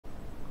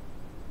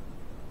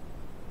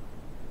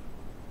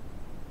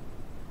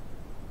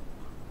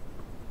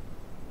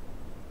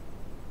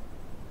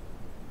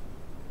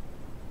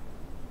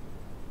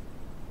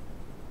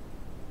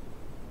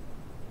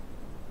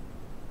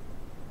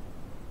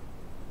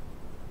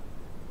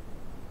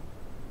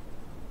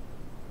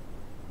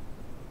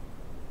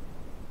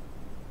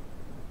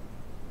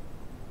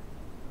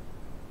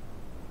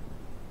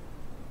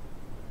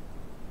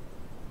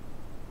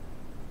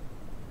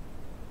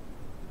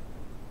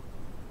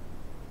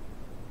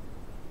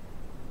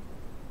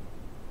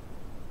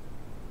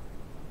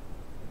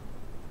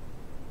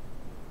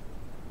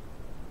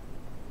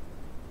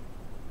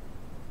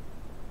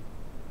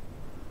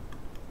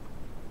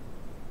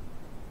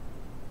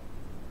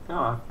Oh,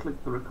 I've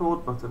clicked the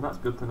record button, that's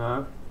good to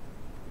know.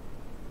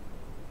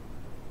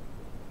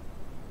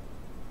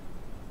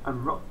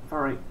 I'm not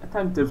very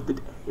attentive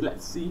today.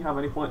 Let's see how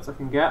many points I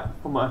can get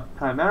for my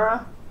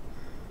Chimera.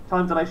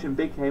 Time dilation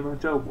became I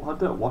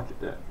don't watch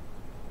it.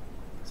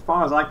 As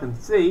far as I can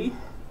see,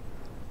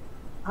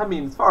 I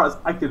mean, as far as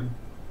I can,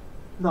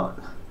 not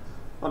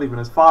even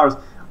as far as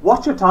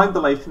watcher time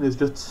dilation is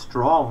just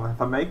strong.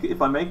 If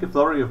I make a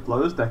flurry of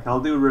blows deck, I'll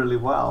do really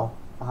well.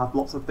 I'll have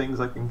lots of things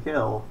I can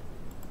kill.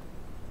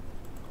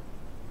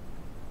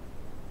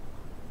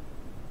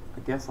 I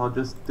guess I'll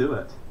just do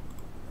it.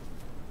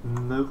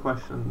 No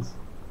questions,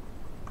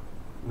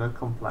 no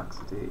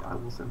complexity. I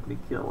will simply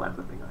kill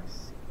everything I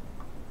see.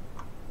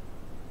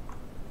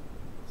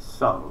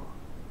 So,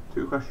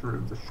 2 question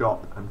rooms, a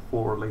shop, and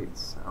 4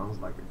 elites. Sounds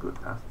like a good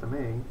path to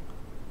me.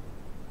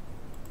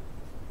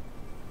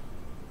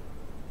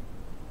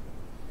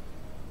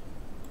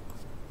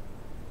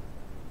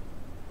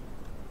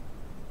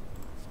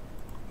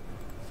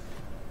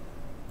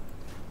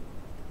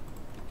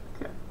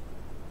 Okay.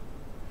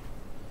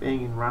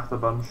 Being in Wrath a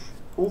bunch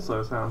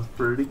also sounds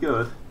pretty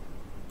good.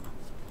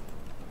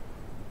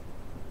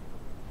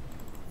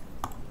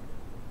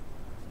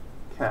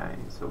 Okay,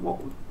 so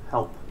what would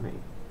help me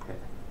here?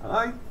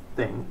 I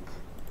think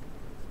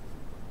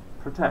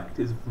Protect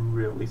is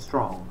really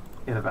strong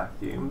in a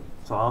vacuum,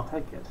 so I'll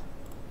take it.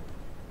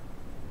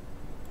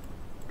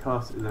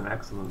 Curse is an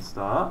excellent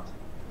start.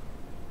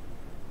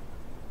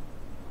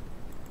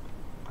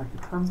 I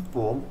could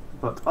transform,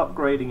 but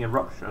upgrading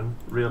Eruption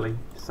really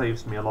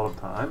saves me a lot of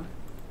time.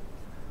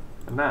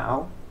 And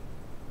now,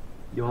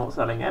 you're not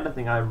selling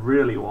anything I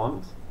really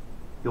want.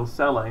 You're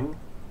selling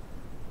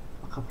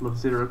a couple of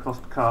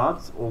 0-cost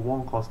cards, or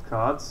 1-cost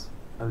cards,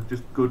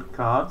 just good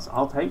cards.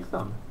 I'll take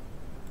them.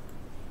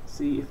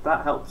 See if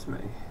that helps me.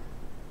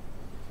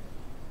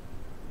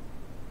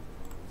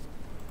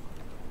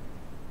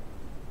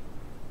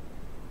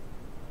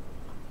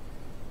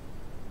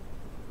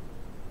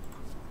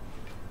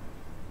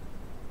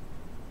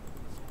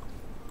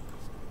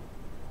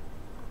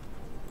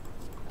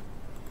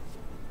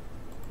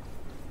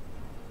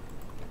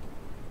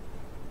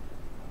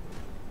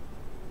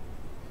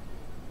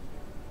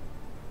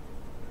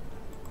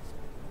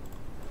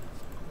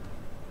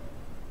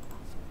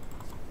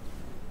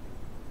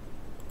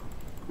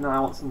 Now I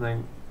want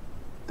something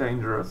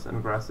dangerous and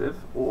aggressive,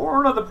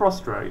 or another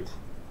prostrate.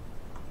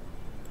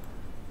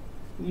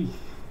 Eesh.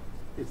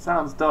 It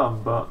sounds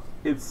dumb, but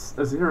it's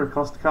a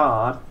 0-cost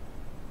card,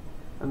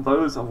 and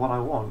those are what I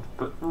want.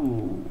 But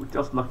ooh,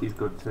 Just Lucky's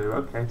good too.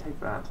 Okay, take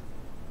that.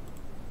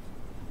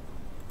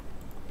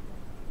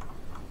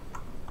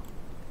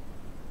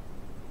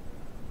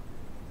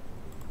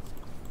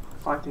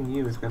 Fighting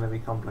you is going to be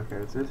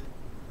complicated.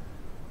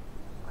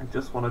 I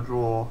just want to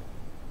draw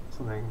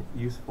something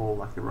useful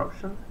like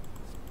Eruption.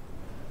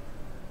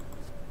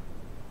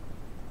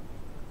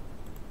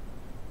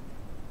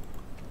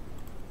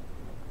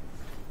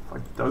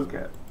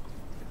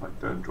 If I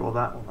don't draw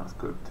that one, that's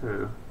good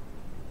too.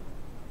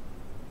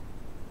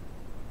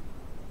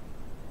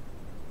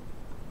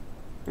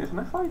 Yes, and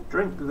if I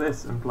drink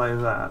this and play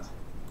that,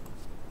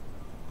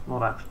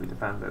 not actually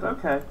defend it.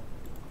 Okay.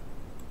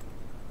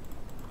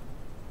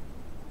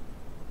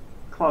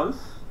 Close,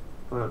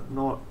 but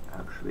not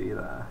actually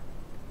there.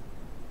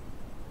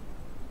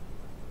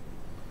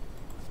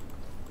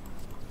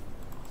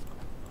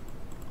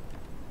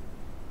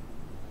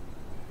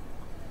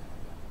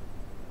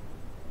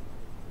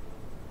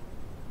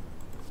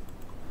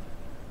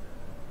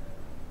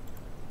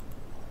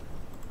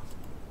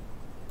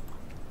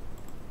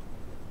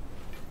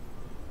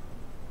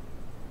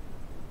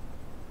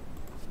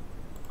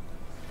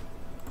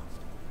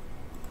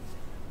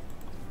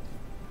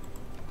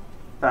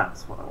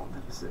 That's what I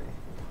wanted to see.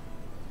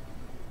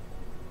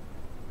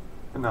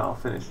 And now I'll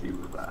finish you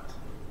with that.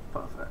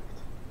 Perfect.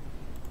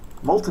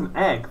 Molten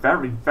Egg,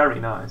 very, very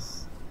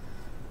nice.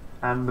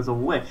 And there's a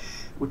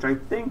Wish, which I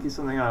think is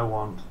something I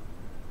want.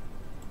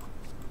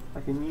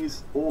 I can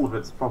use all of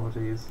its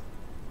properties.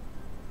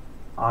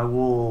 I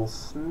will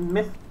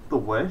smith the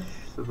Wish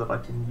so that I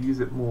can use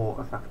it more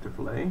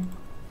effectively.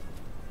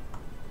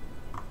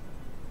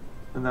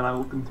 And then I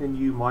will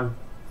continue my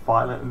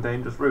violent and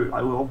dangerous route.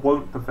 I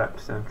won't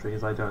perfect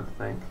sentries, I don't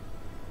think.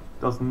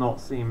 Does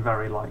not seem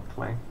very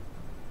likely.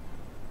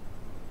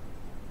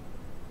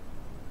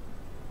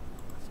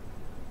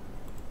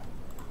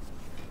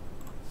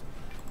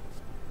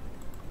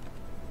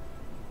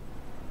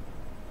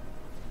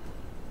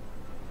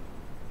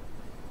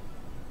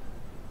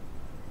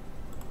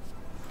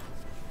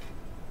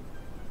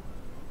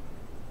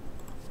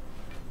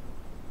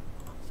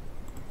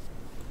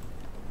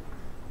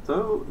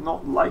 Though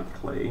not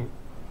likely,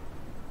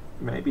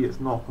 maybe it's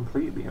not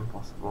completely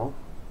impossible.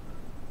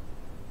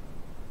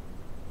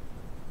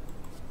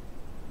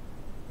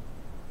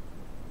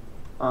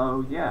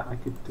 Oh yeah, I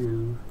could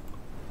do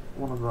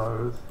one of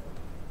those,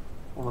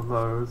 one of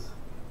those.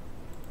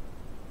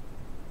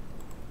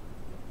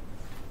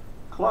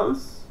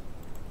 Close?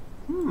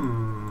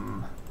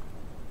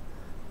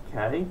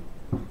 Okay.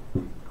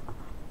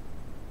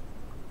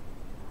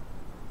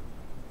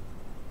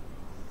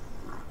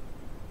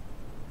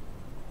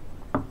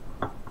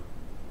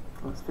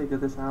 let's figure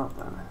this out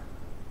then.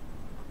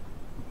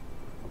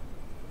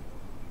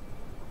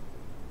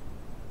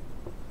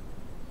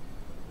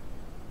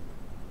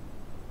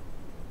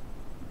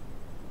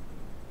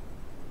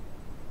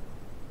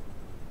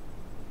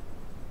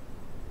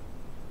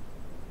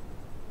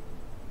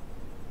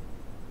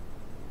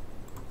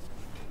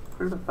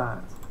 Rid of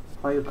that.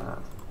 Play that.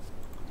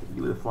 Hit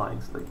you with the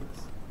flying sleeves.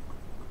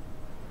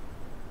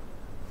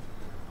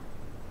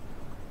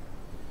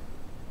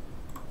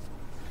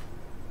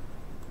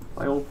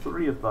 Play all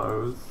three of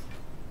those.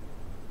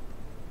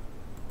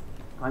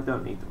 I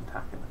don't need to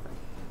attack anything.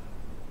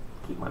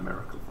 Keep my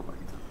miracle for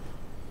later.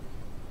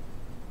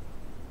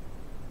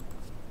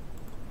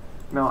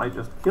 Now I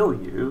just kill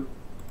you.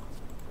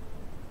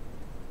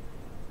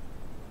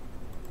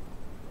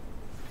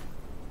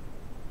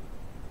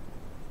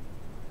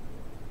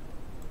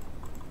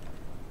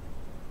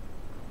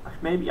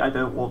 Maybe I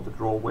don't want to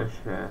draw Wish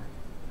here,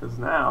 because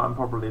now I'm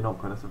probably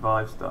not going to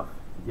survive stuff.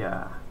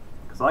 Yeah,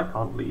 because I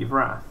can't leave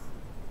Wrath.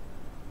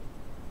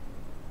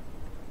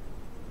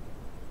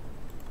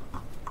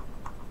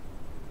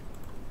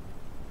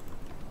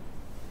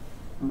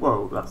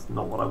 Whoa, that's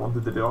not what I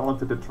wanted to do. I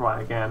wanted to try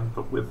again,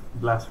 but with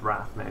less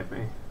Wrath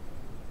maybe.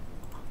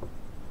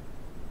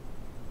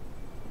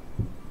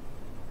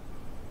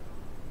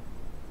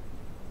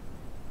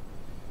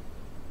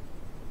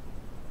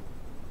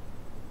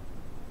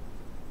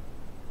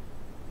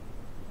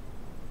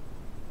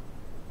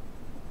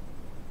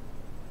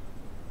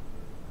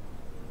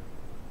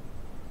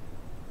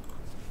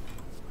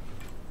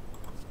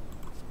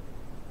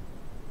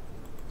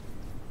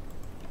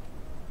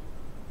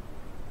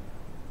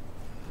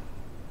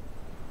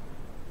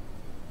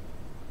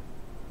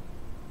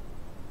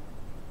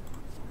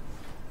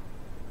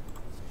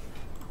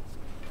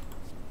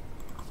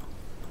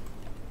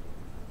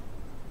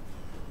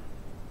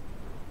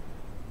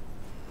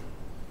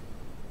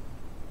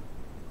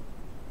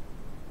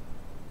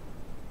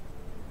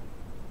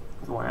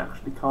 So I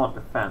actually can't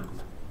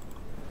defend.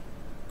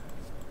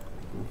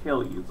 I can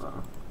kill you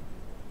though.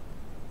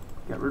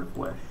 Get rid of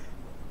Wish.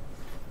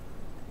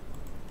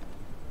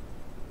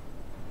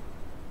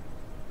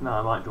 No,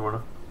 I might draw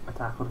an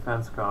attack or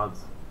defense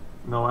cards.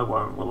 No, I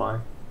won't, will I?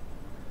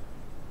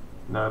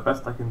 No,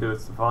 best I can do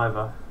is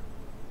Survivor.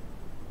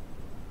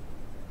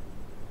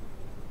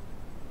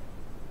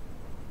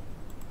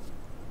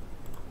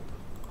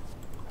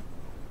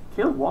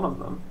 Kill one of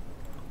them?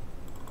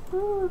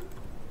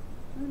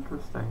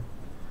 Interesting.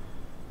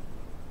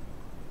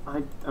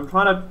 I'm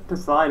trying to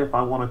decide if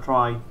I want to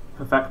try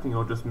perfecting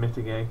or just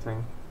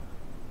mitigating.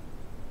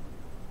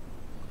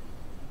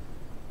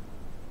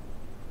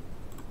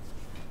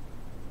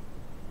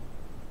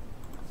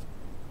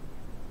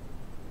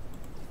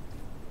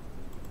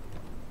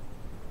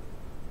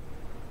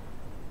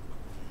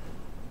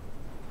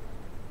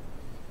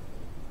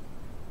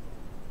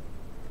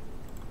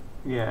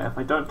 Yeah, if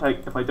I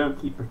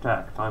don't keep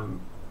protect,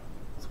 I'm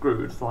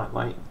screwed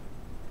slightly.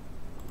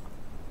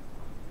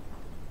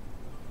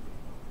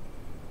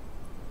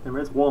 There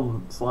is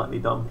one slightly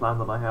dumb plan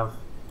that I have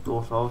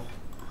thought of.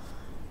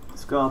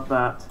 Discard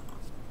that,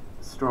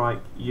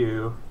 strike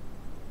you,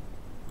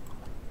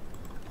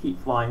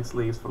 keep flying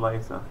sleeves for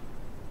later.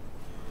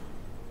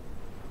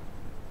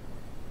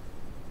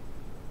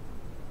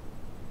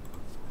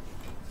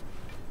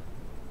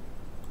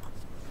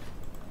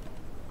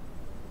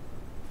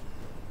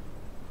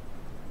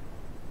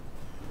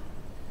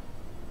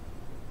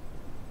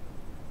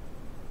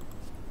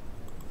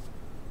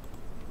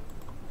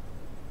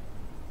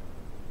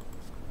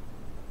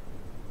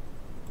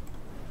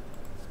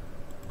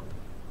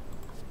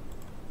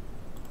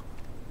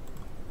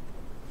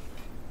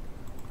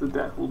 The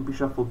deck will be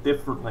shuffled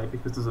differently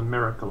because there's a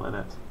miracle in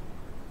it.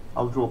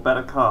 I'll draw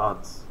better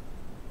cards.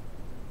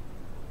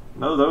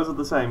 No, those are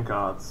the same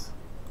cards.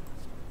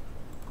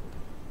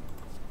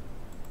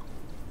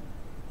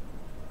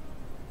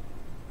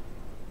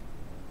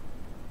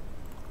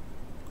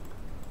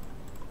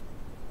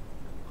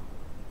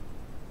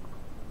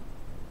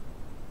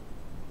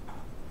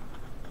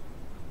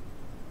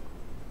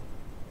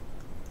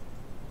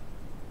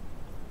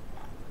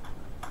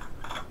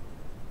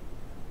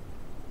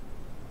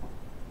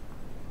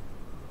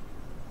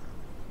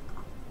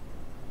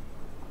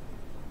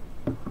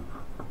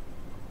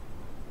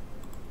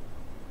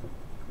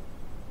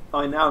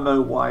 I now know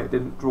why I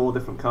didn't draw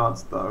different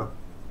cards though.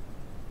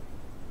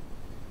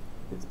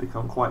 It's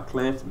become quite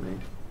clear to me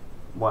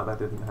why that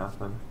didn't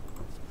happen.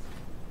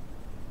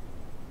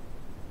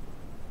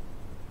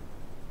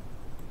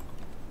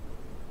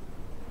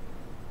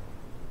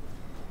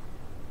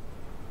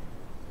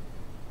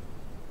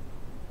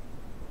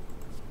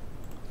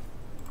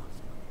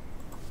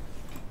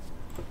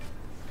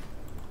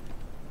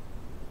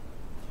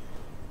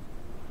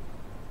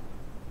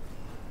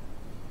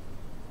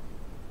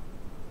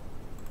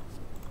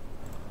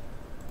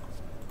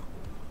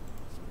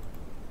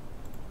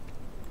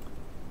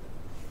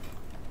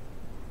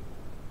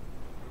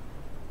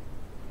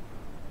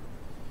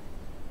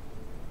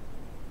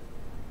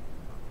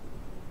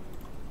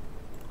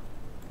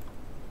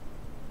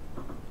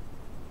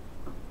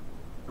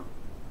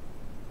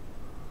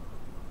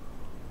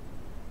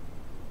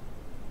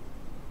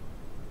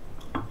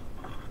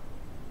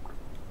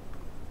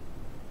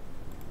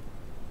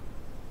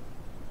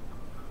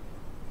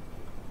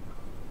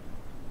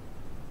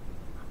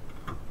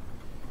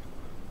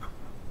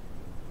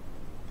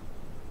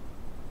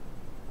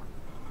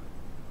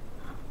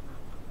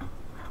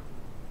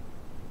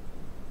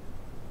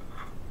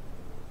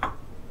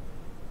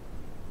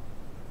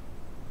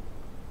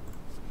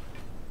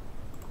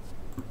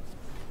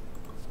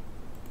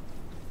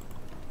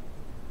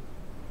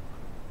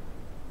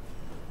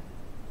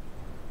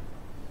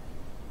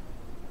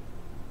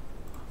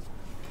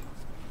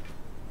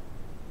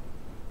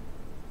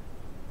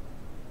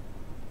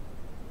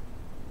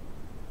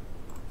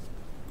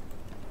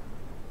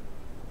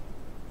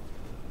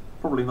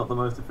 Probably not the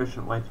most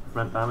efficient way to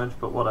prevent damage,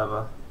 but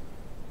whatever.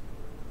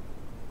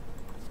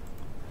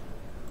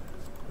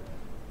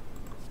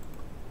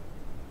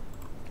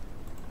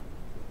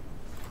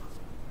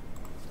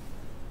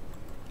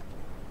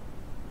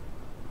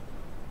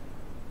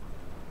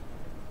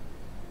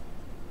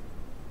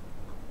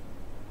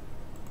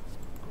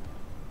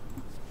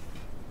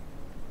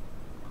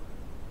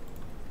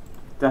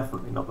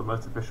 Definitely not the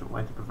most efficient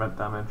way to prevent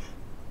damage.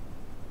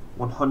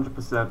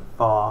 100%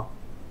 far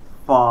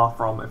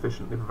from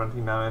efficiently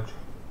preventing damage.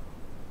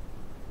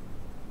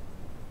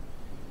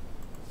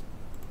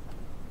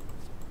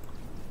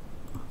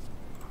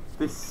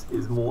 This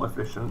is more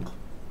efficient.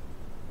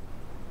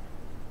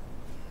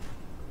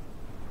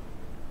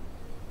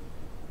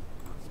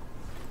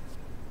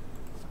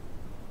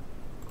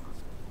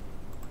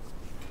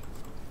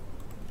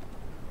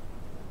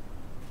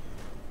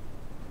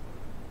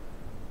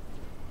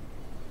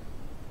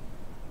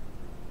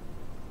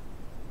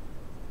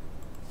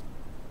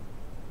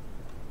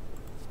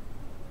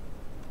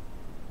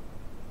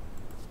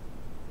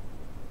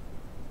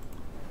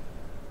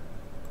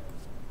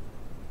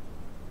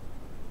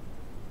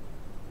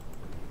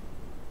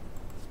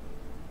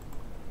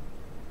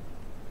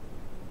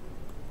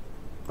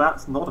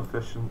 That's not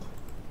efficient.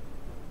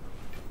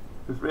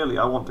 Because really,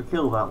 I want to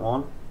kill that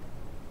one.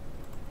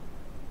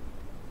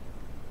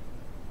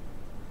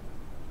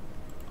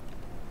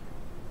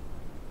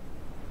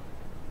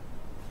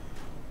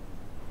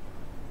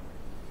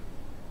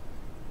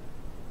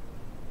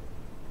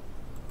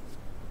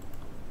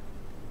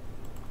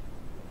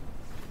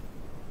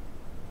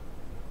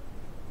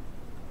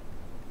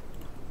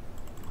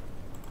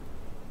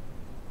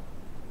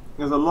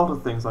 There's a lot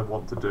of things I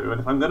want to do, and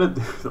if I'm going to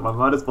do them, I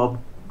might as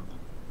well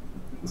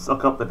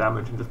suck up the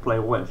damage and just play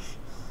a wish.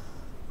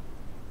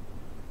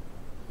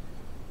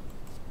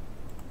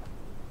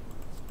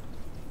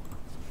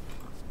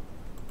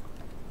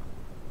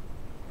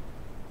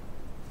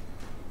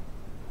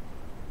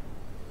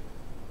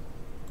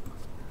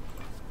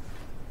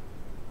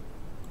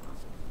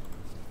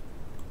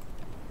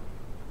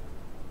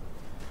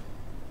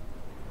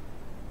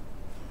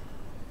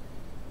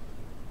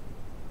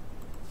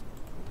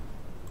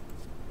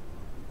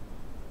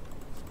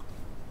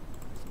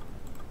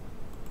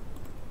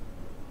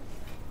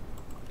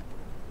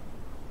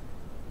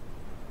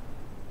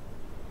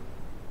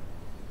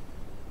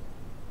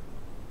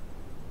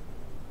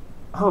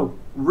 Oh,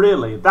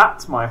 really?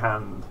 That's my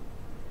hand?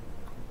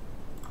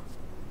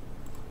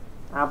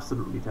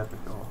 Absolutely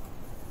typical.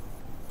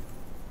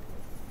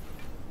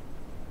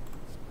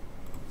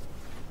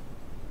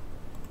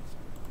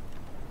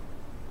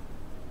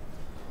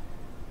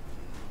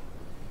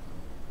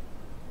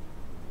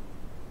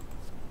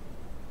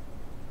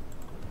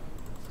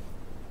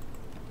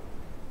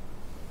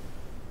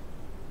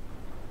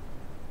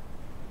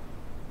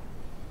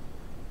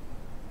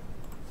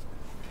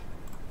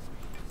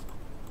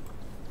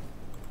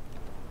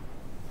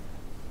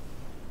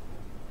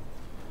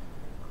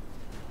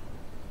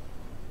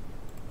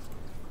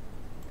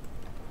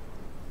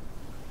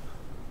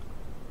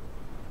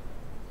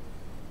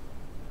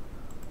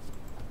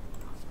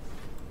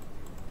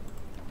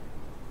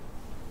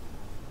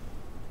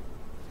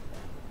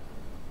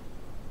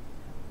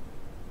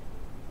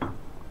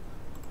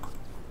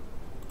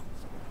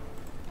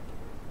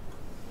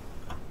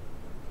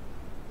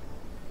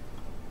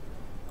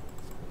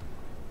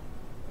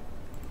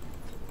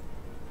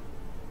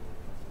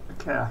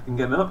 Okay, I can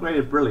get an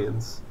upgraded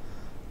Brilliance,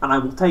 and I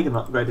will take an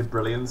upgraded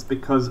Brilliance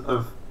because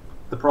of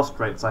the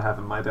prostrates I have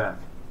in my deck.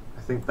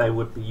 I think they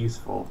would be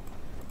useful.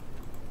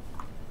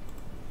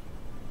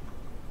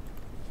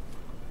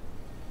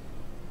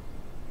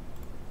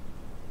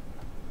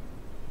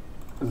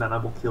 And then I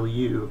will kill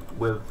you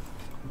with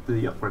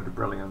the upgraded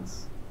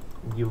Brilliance.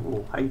 You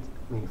will hate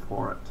me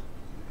for it.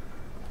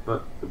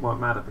 But it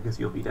won't matter because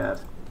you'll be dead.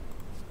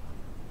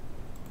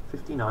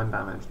 59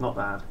 damage, not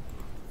bad.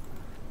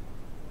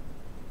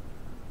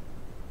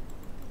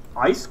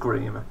 Ice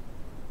Cream.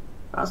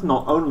 That's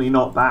not only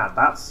not bad,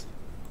 that's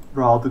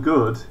rather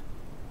good.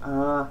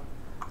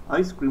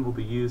 Ice Cream will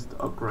be used to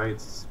upgrade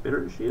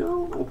Spirit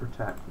Shield or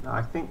Protect. No,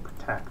 I think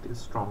Protect is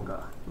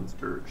stronger than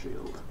Spirit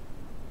Shield.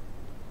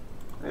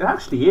 It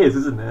actually is,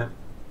 isn't it?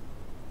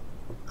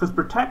 Because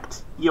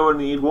Protect, you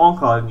only need one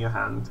card in your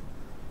hand.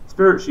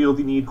 Spirit Shield,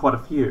 you need quite a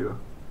few.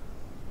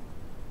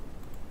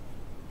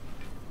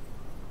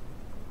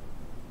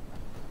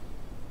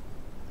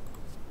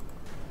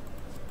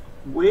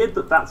 Weird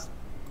that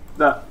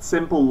that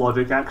simple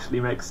logic actually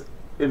makes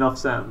enough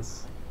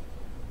sense.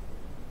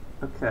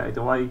 Okay,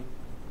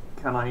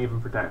 can I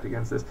even protect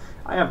against this?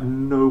 I have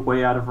no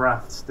way out of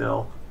Wrath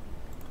still.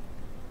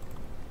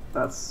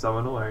 That's so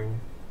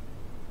annoying.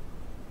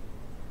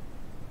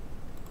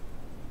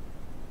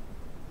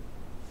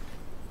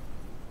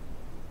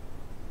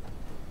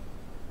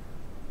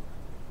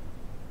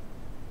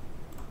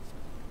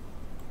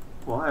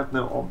 Well, I have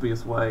no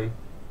obvious way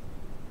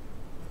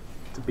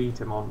to beat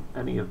him on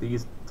any of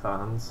these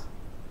turns.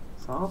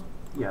 So,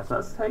 yes,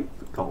 let's take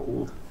the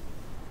gold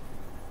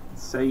and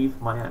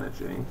save my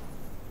energy.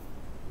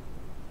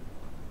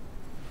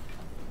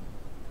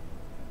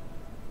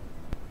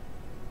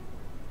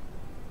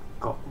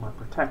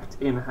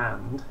 protect in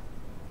hand.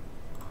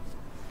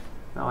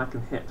 Now I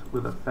can hit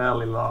with a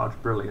fairly large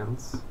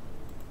brilliance.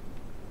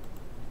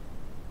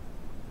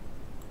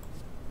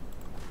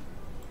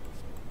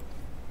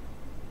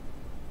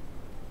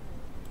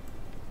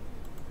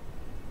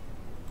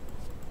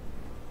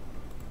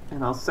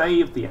 And I'll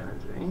save the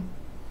energy.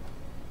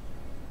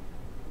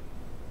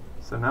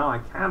 So now I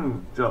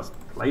can just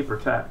play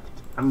protect.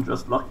 I'm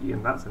just lucky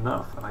and that's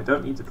enough. And I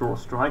don't need to draw a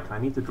strike, I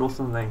need to draw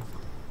something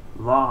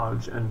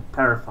large and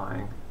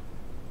terrifying.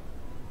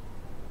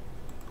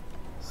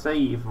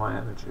 Save my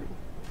energy.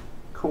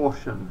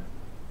 Caution.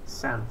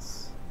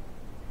 Sense.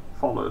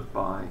 Followed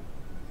by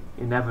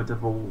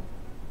inevitable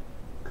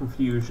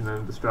confusion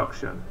and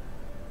destruction.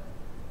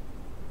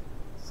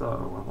 So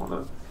I want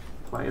to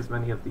play as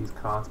many of these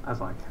cards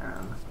as I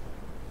can.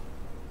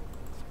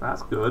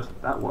 That's good.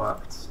 That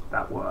worked.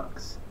 That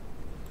works.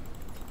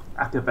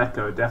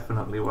 Akabeko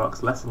definitely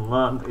works. Lesson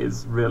learned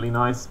is really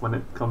nice when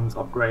it comes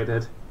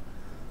upgraded.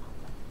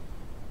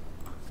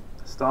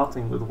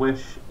 Starting with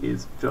Wish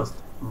is just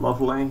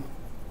lovely.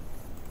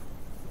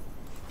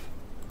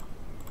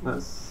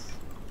 Let's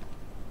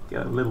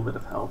get a little bit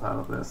of health out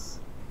of this.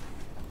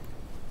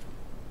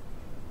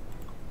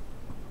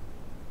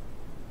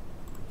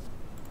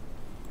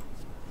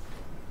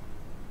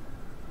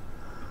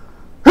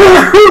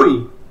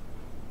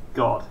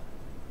 God.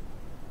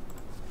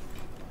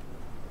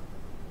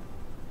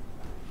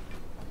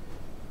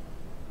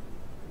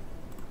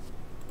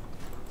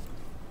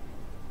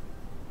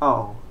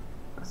 Oh,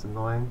 that's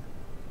annoying.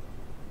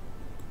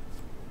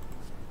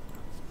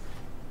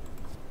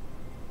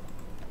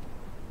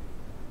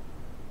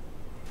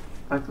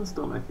 I can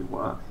still make it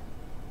work.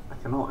 I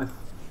cannot if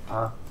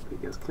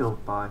it gets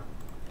killed by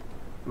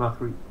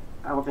Mercury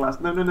Hourglass.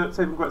 No, no, no,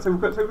 save and quit, save and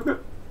quit, save and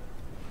quit.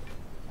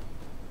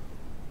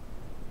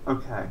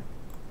 Okay,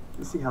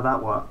 let's see how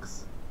that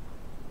works.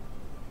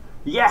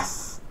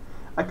 Yes!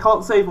 I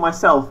can't save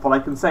myself, but I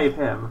can save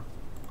him.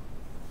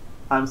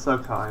 I'm so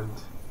kind.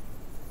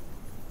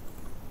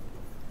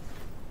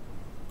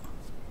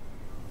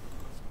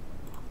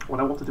 What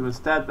I want to do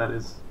instead, then,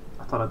 is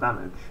a ton of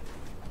damage.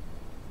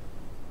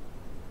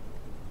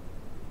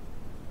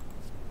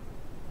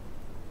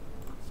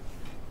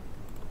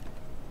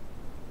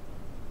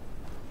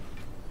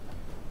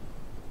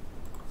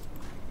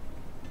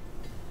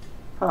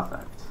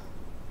 Perfect.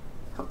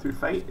 Cut Through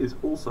Fate is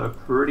also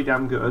pretty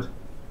damn good.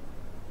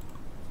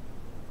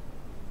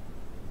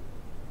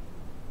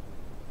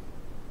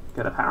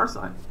 Get a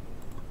Parasite.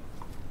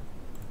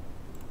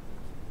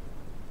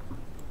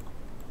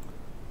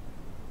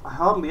 I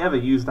hardly ever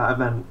use that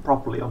event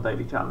properly on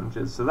daily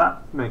challenges, so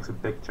that makes a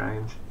big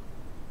change.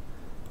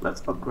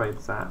 Let's upgrade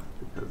that,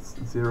 because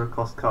zero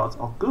cost cards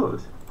are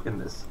good in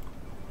this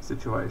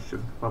situation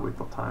where we've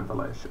got time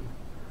dilation.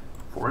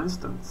 For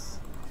instance,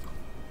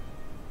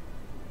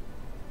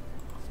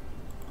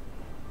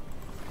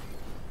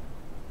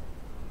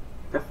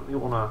 definitely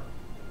want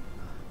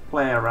to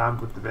play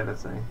around with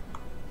Divinity.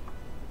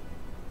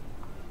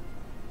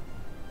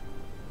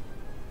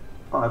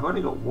 Oh, I've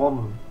only got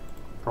one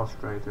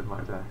Prostrate in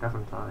my deck,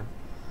 haven't I?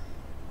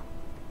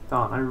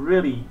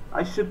 Darn,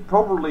 I should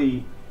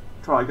probably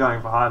try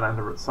going for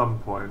Highlander at some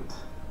point.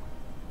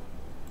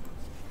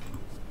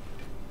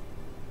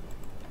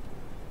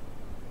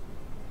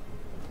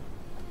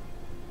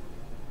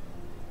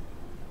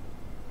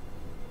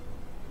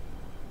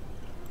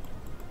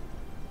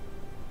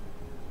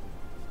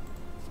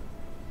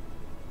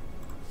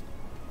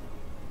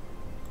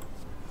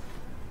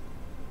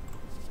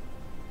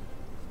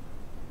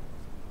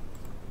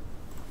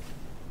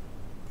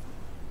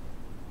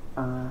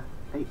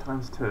 Eight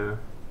times 2.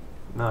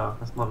 No,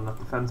 that's not enough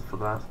defense for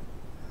that.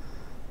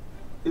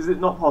 Is it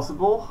not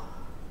possible?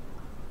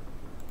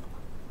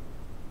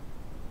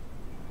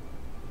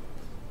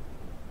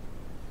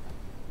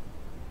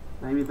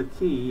 Maybe the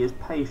key is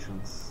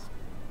patience.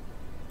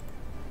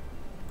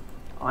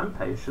 I'm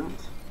patient.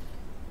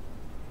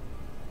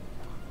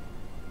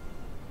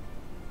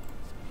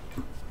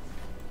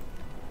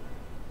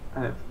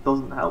 And it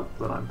doesn't help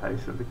that I'm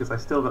patient because I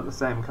still got the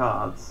same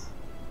cards.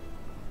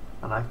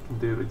 And I can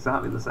do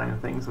exactly the same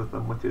things with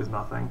them, which is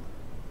nothing.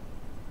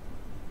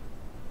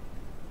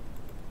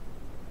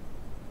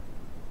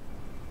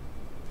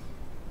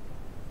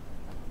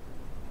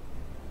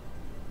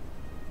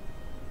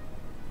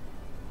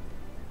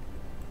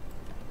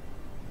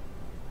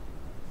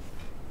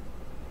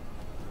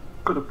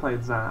 Could have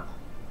played Zap.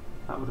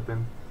 That would have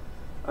been...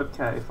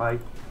 Okay, if I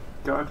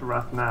go into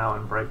Wrath now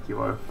and break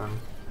you open,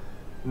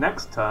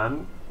 next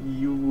turn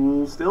you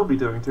will still be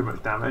doing too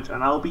much damage,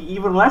 and I'll be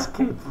even less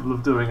capable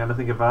of doing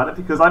anything about it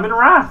because I'm in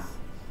Wrath!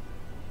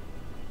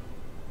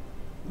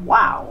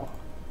 Wow!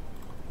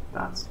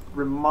 That's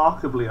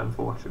remarkably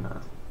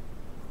unfortunate.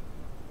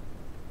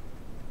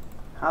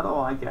 How do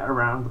I get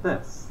around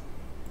this?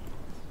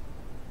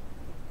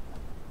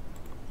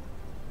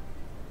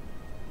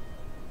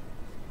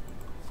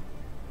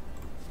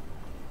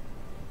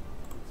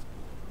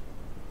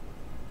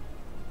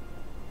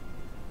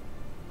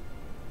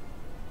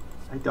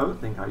 I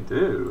don't think I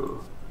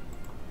do.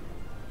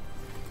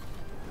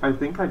 I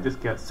think I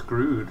just get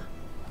screwed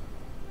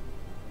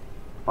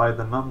by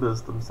the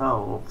numbers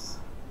themselves.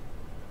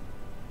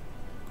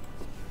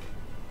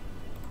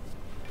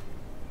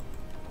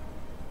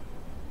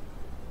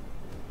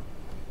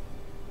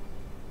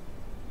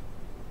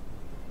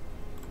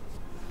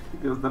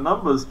 Because the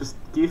numbers just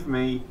give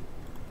me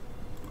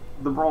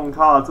the wrong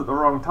cards at the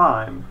wrong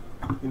time,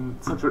 in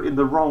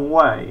the wrong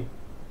way.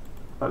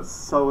 That's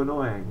so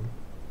annoying.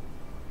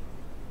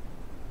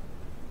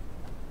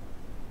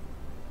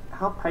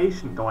 How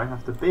patient do I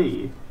have to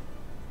be?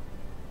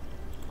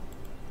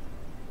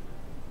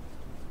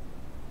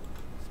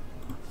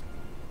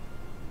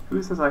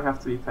 Who says I have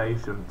to be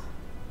patient?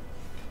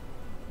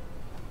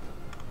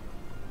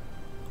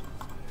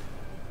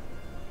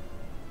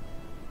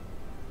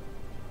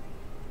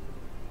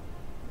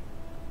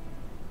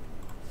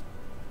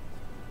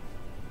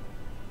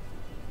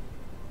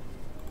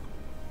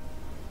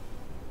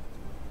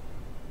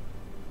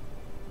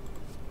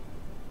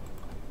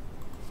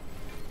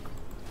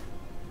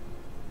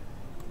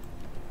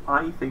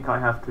 I think I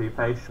have to be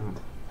patient.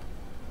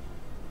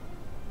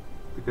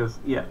 Because,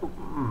 yeah,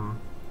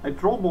 I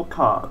draw more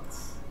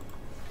cards.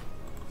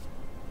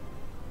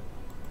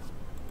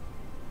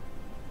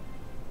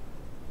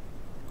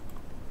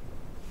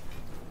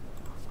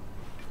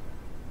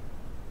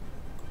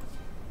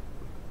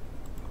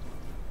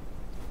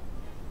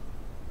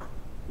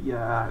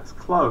 Yeah, it's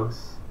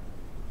close.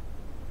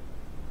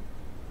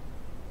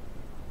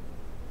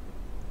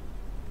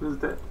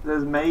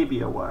 There's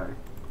maybe a way.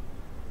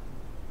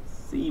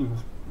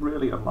 Seems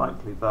really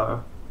unlikely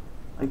though.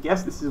 I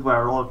guess this is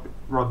where a lot of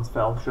runs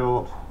fell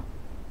short.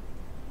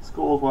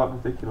 Scores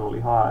weren't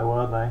particularly high,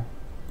 were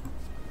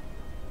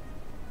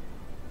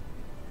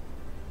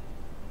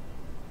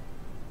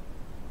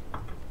they?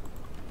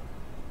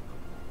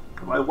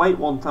 If I wait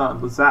one turn,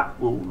 the Zap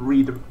will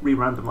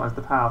re-randomize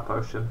the power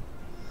potion.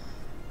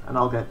 And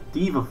I'll get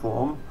Diva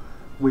form,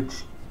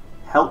 which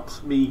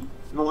helps me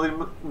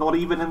not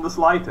even in the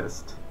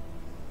slightest.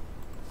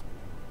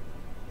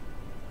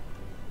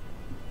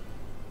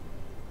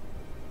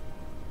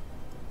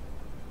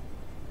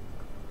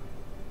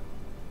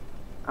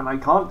 And I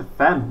can't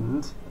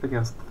defend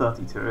against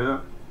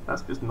 32,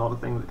 that's just not a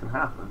thing that can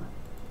happen.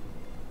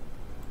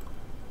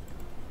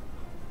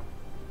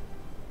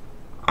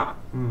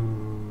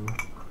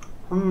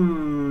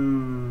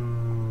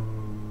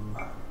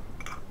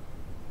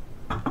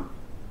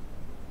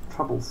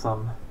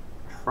 Troublesome.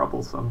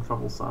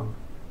 Troublesome.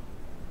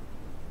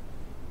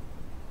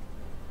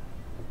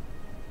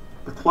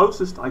 The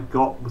closest I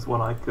got was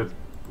when I could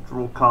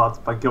draw cards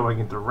by going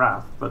into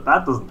Wrath, but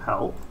that doesn't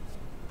help.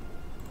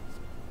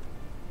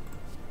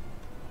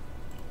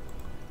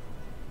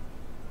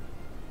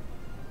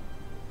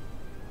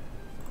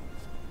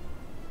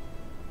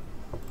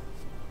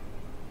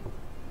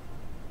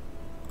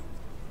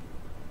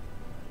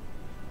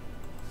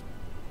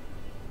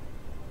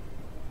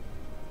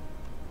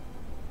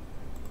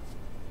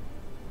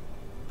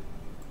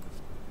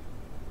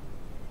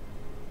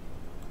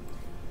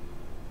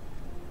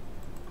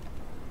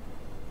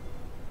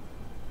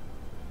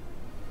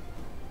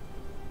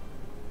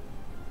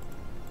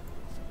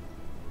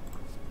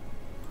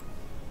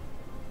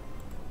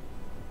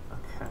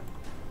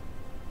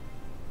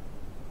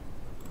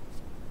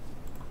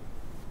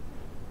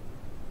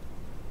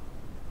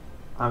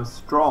 I'm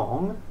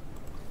strong.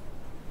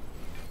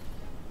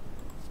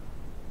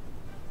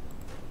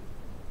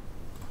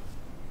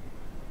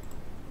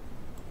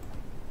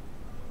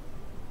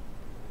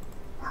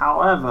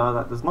 However,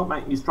 that does not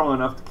make me strong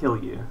enough to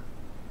kill you.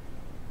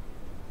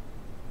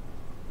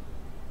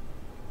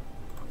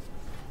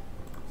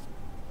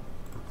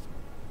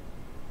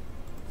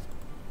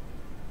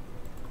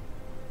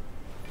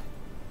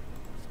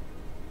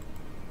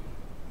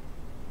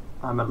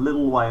 I'm a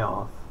little way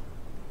off.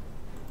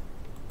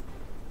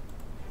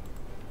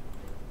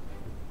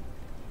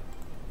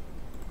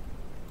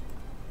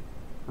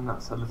 And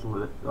that's a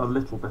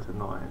little bit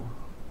annoying.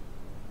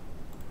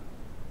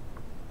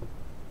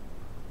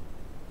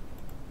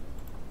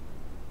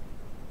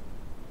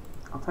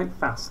 I'll take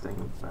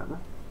fasting then.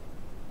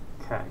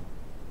 Okay.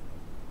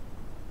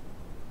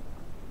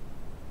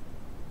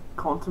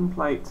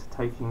 Contemplate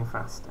taking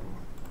fasting.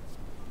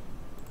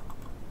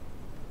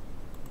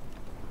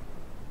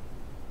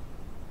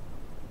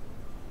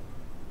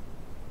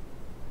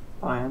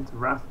 I enter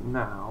Wrath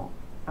now,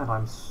 and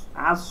I'm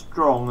as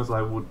strong as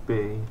I would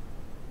be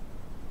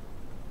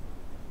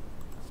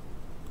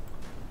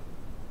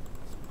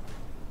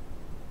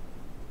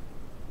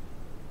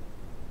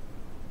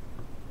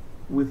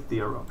with the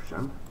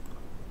eruption,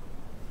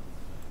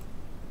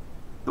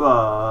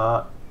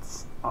 but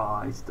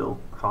I still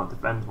can't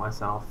defend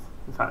myself.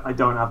 In fact, I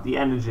don't have the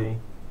energy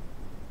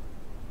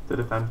to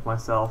defend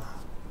myself.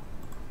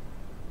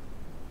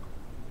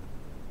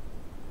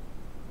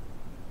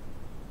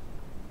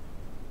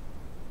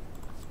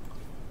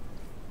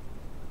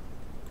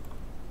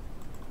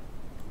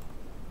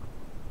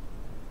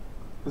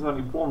 There's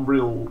only one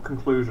real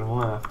conclusion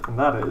left, and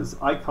that is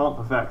I can't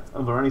perfect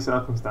under any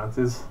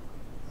circumstances.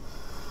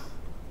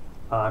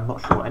 I'm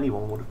not sure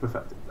anyone would have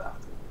perfected that.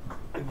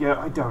 Yeah,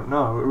 I don't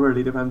know. It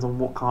really depends on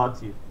what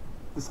cards you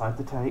decide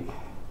to take.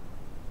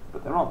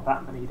 But there aren't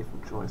that many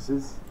different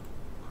choices.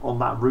 On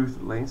that route,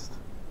 at least.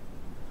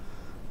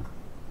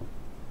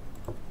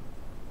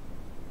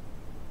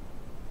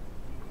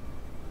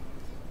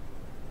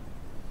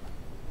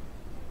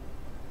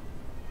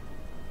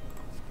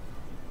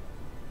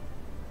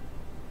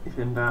 If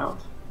in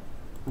doubt,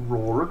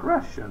 raw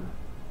aggression.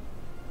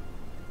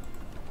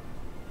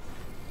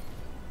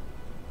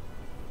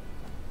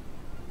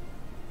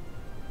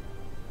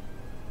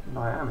 And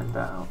I am in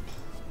doubt.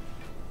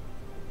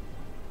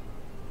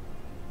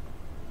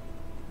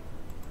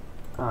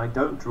 I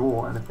don't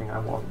draw anything I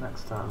want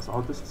next turn, so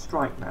I'll just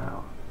strike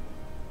now.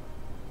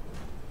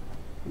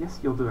 Yes,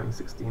 you're doing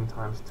 16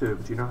 times 2,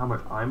 but do you know how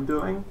much I'm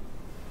doing?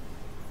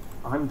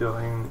 I'm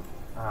doing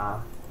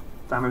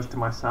damage to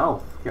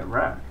myself. Get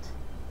wrecked.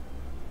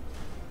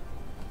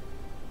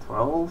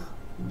 12?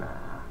 Nah,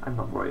 I'm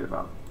not worried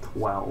about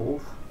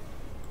 12.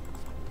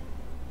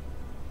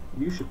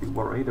 You should be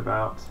worried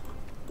about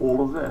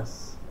all of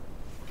this.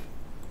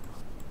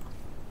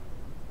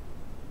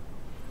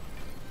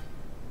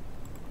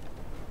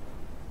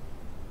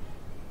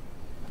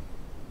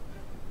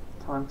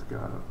 Time to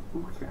go.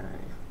 Okay,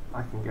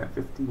 I can get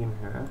 15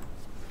 here,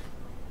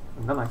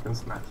 and then I can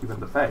smack you in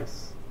the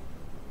face.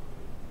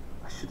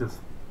 I should have...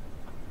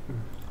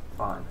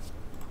 fine.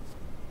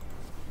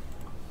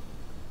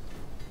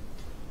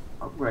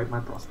 Upgrade my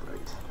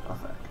prostrate.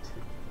 Perfect.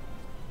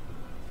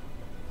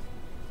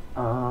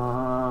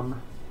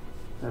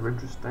 They're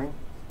interesting.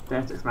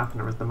 Deus Ex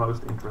Machina is the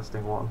most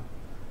interesting one.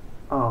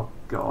 Oh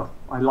god.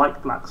 I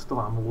like Black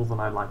Storm more than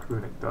I like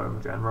Runic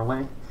Dome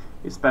generally,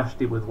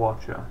 especially with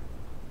Watcher.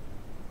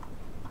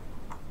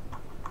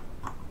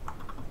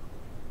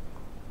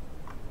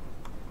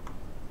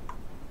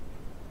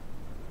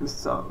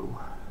 So,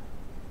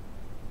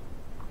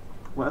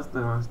 where's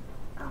the most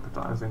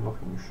appetizing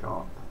looking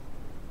shop?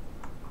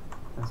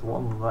 There's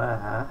one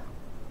there,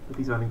 but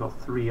he's only got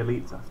 3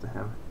 elites after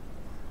him.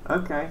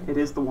 Okay, it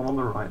is the one on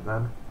the right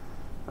then.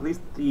 At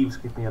least thieves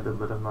give me a little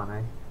bit of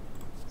money.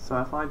 So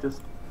if I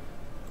just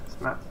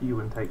smack you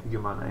and take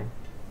your money.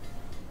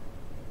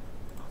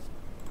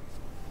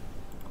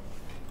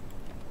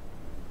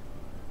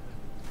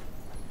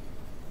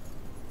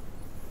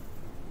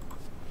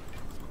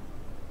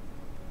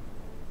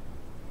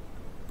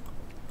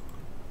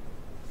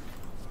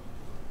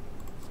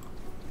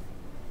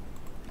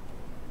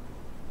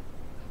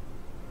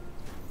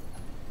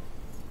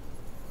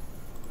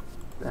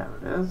 There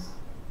it is.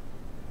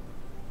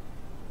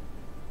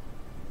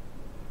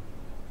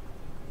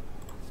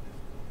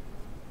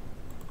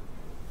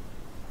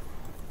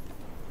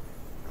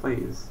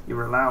 Please,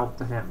 you're allowed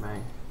to hit me.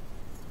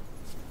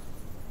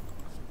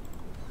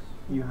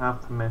 You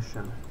have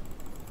permission.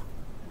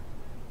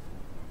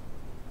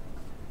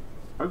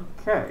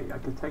 Okay, I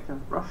could take a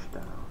rush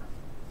down.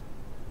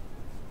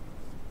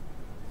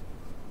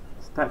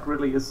 This deck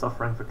really is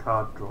suffering for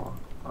card draw.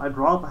 I'd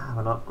rather have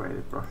an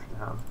upgraded rush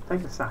down.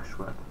 Take a Sash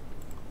Whip.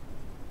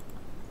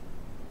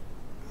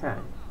 Okay,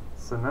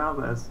 so now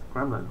there's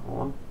Gremlin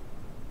Horn.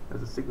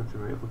 There's a signature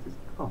move, which is...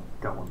 oh,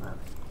 go on then.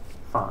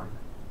 Fine.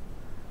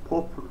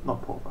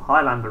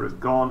 Highlander is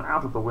gone,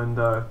 out of the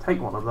window. Take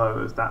one of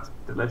those, that's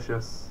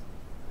delicious.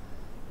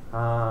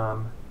 I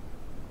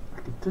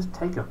could just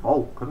take a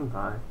Volt, couldn't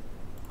I?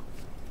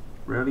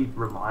 Really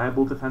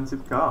reliable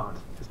defensive card.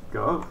 Just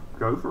go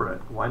for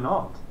it, why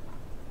not?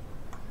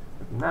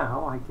 But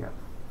now I get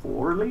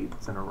 4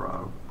 elites in a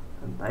row,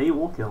 and they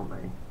will kill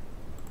me.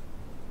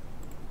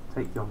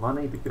 Take your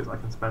money because I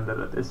can spend it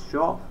at this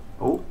shop.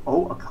 Oh,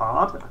 a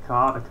card.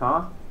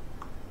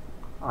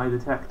 I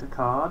detect a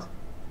card.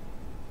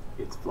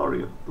 It's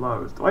Flurry of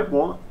Blows. Do I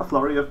want a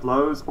Flurry of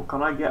Blows, or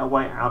can I get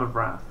away out of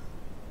Wrath?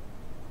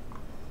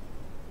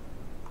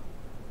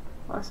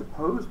 I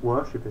suppose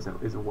Worship is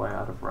a way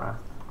out of Wrath.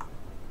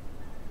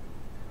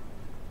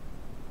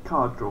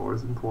 Card draw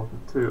is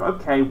important too.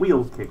 Okay,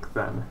 Wheel Kick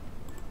then.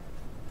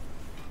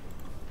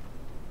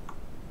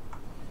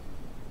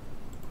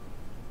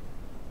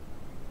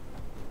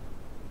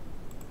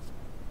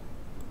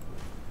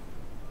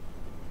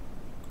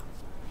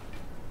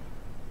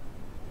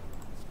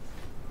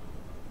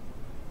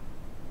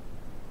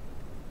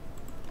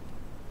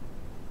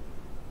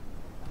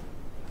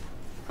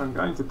 If I'm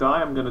going to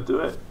die, I'm going to do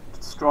it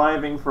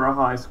striving for a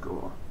high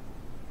score.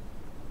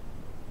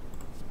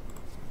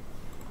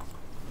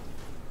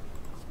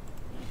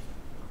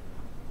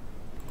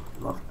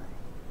 Lovely.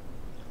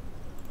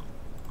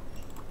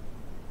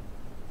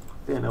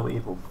 Fear no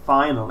evil.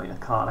 Finally, a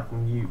card I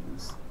can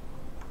use.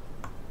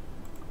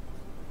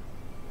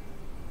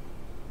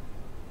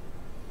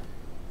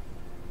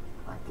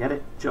 I get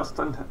it just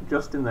in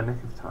the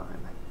nick of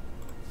time.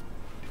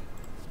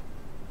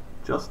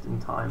 Just in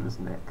time as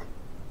Nick.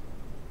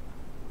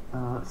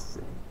 Let's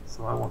see.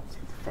 So I want to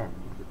defend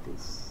with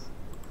this.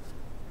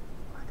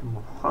 I can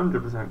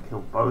 100% kill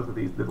both of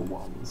these little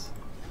ones.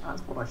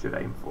 That's what I should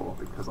aim for,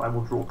 because I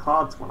will draw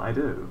cards when I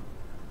do.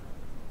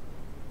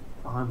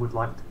 I would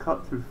like to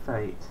cut through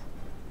fate.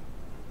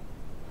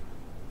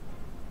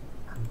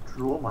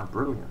 draw my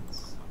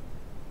brilliance,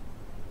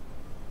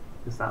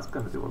 because that's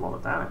going to do a lot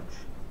of damage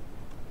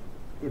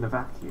in a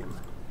vacuum,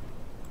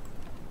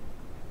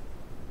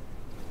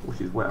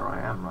 which is where I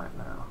am right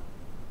now.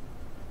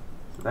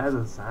 So there's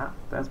a zap,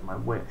 there's my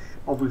wish.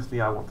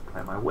 Obviously I want to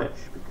play my wish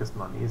because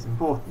money is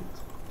important.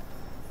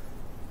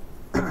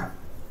 The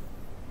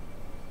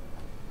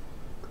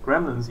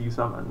gremlins you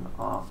summon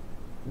are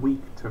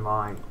weak to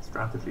my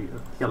strategy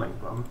of killing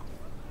them.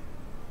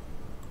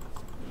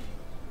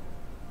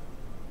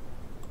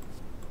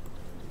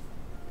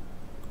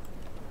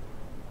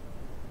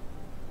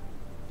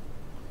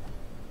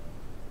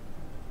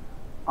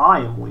 I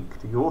am weak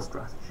to your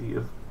strategy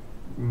of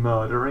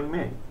murdering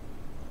me.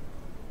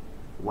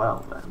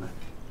 Well then,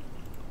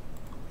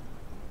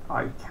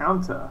 I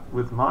counter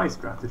with my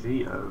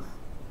strategy of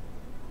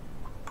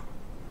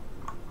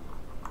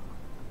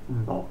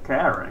not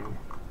caring.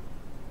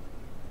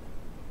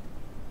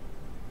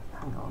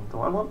 Hang on, do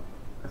I want...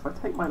 if I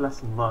take my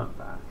lesson learned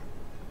back,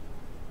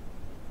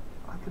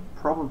 I could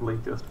probably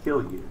just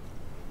kill you.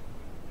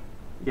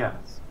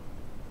 Yes.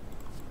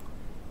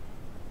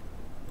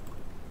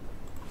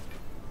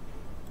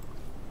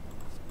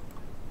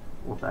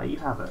 Well, there you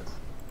have it.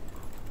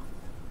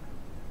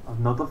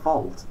 Another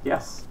vault.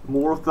 Yes,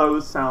 more of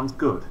those sounds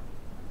good.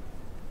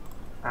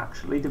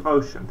 Actually,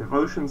 devotion.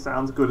 Devotion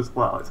sounds good as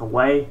well. It's a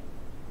way...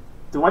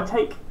 do I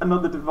take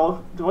another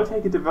do I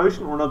take a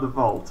devotion or another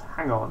vault?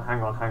 Hang on.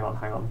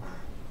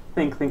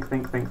 Think.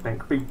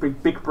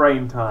 Big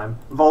brain time.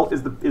 Vault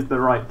is the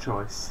right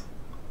choice.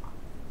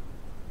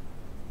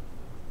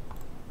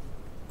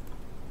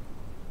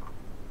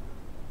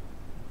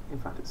 In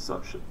fact, it's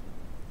such a...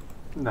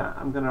 nah,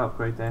 I'm going to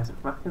upgrade Deus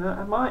Ex Machina.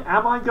 Am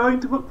I going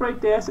to upgrade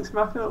Deus Ex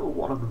Machina or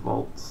one of the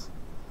vaults?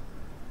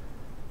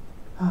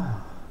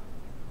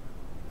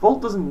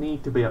 Vault doesn't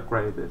need to be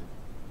upgraded.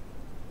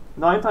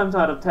 9 times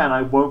out of 10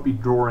 I won't be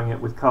drawing it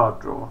with card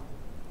draw.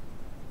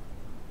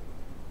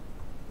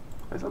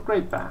 Let's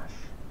upgrade Bash.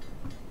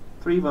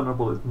 3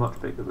 vulnerable is much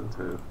bigger than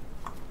 2.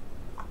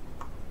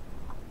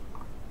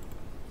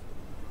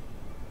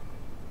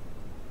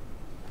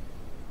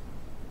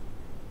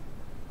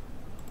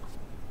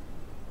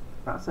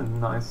 That's a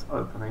nice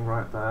opening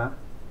right there.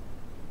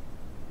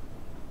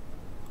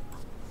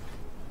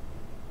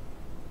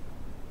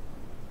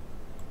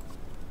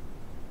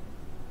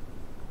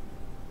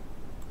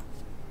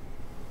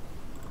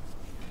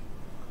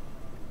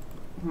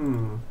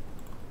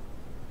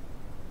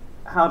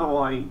 How do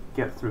I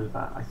get through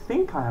that? I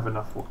think I have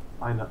enough.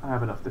 I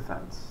have enough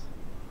defense.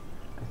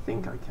 I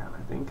think I can.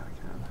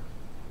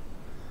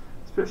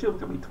 Spiritual will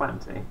give me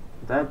 20.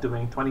 They're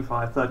doing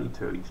 25,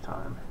 32 each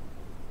time.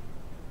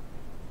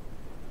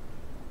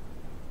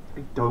 I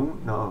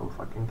don't know if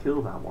I can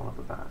kill that one at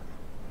the back.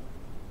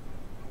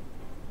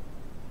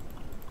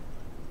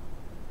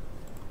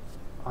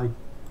 I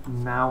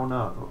now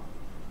know.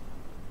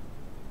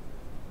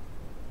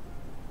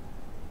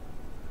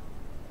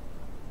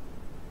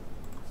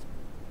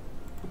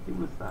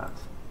 With that,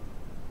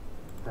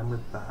 then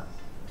with that,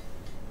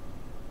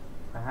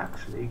 I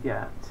actually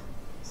get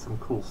some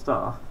cool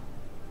stuff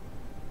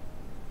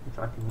which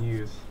I can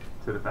use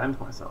to defend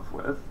myself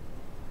with,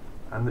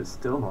 and it's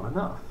still not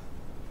enough.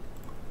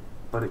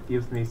 But it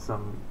gives me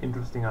some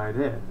interesting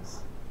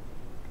ideas,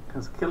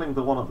 because killing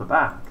the one at the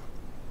back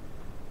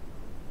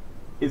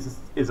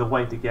is a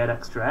way to get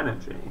extra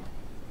energy.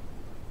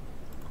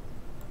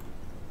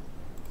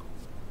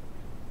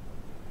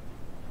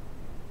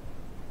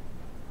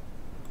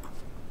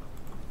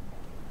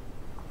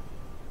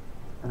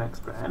 And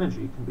extra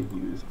energy can be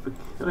used for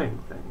killing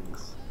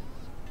things.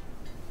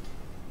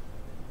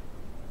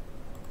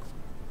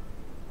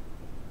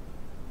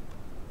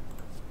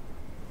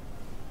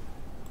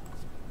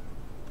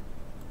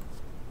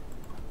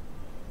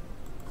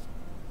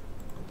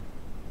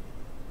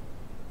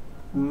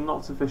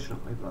 Not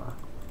sufficiently though.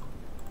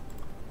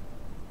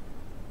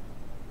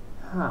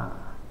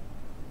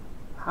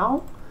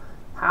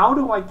 How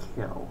do I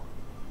kill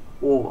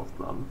all of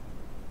them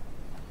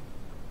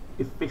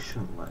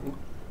efficiently?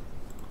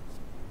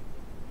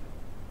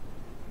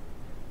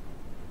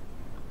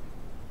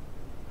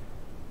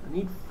 I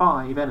need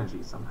 5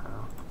 energy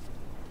somehow.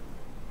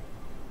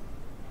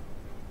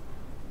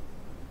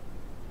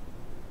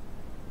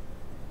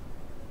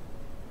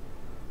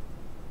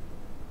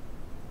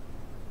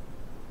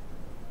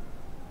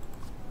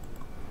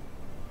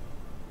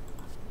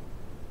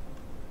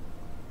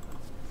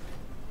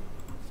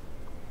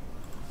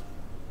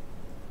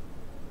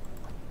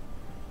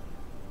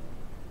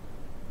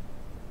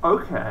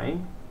 Okay.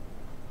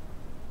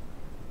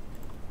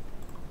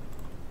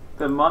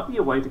 There might be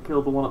a way to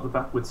kill the one at the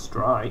back with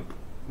strike,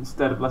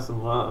 instead of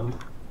lesson learned.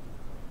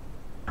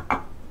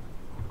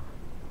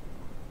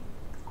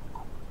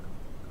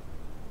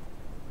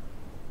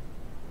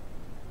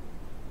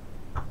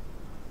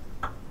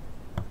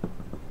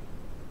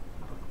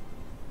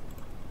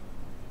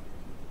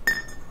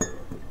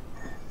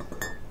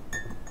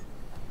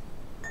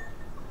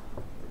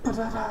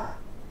 Ba-da-da,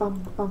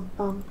 bum bum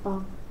bum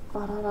bum,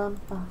 ba-da-dum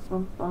bum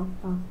bum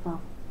bum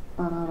bum,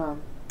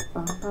 ba-da-dum.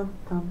 Bum bum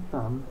bum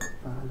bum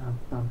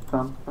bum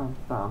bum bum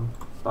bum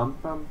bum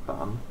bum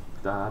bum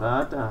da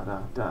da da da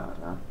da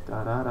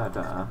da da da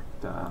da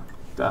da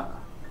da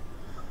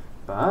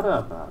ba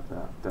da ba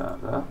da da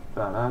da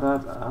da da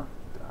da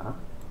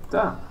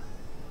da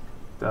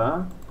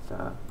da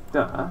da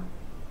da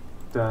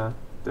da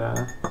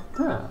da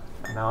da.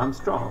 And now I'm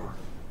strong.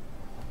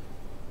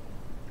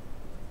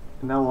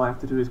 And now all I have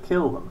to do is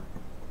kill them,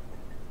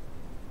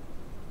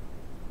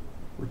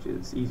 which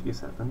is easier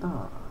said than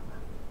done.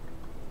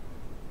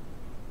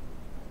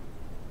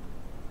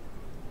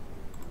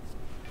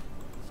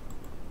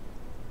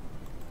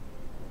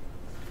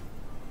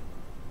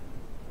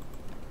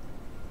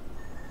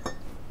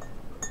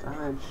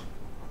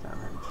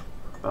 Damage,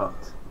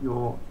 but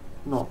you're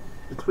not,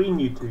 between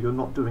you two, you're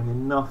not doing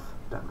enough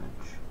damage.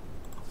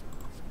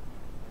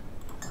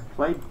 If I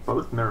play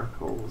both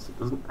miracles, it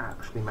doesn't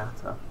actually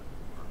matter.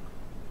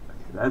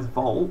 Okay, there's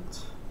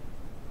Vault.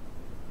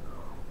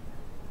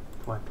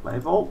 Do I play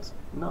Vault?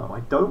 No,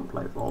 I don't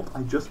play Vault,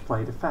 I just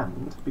play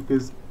Defend,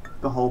 because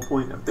the whole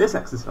point of this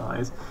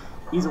exercise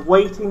is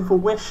waiting for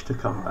Wish to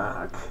come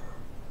back.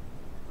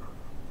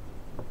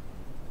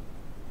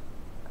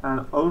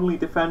 And only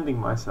defending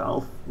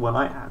myself when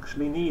I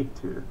actually need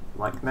to,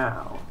 like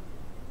now.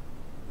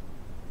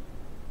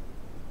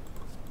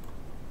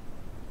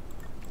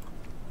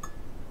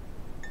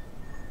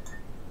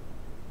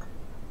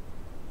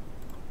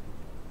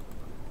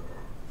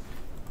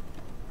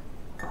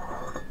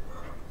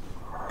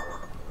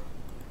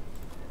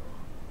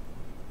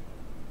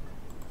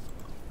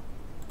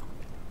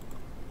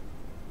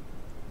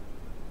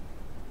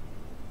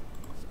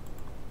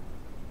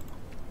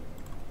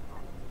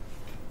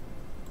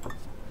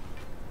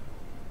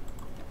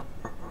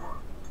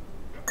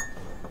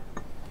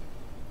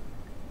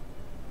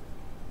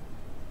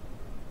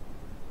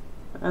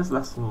 There's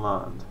lesson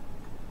learned.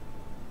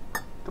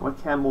 Do I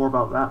care more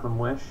about that than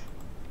Wish?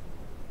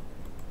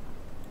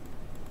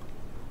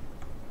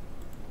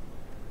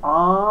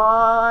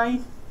 I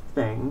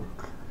think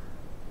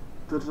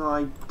that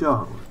I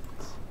don't.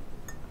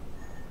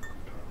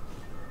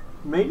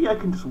 Maybe I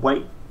can just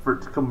wait for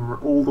it to come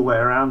all the way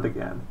around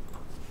again.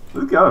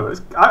 Let's go.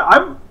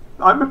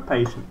 I'm a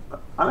patient.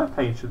 I'm a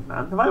patient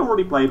man. Have I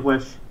already played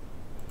Wish?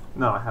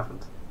 No, I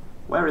haven't.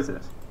 Where is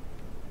it?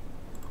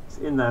 It's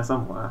in there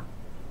somewhere.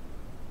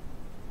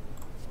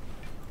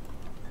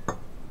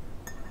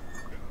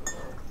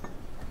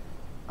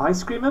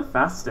 Ice cream and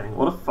fasting.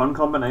 What a fun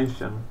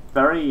combination.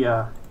 Very,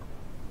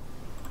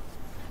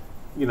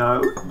 you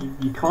know,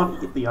 you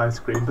can't eat the ice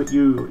cream, but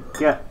you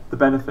get the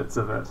benefits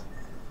of it.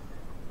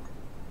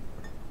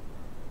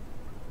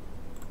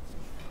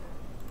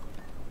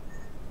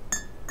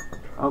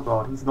 Oh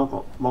god, he's not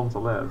got long to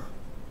live.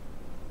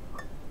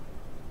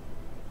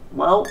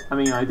 Well, I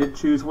mean, I did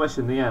choose Wish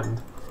in the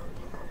end.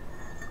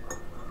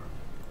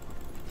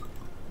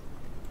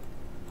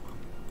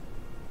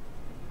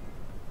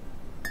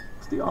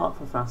 What's the art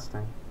for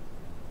fasting?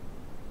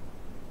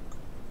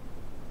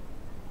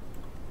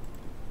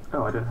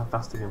 Oh, I don't have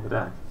fasting in the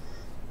deck.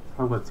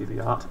 I won't see the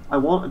art. I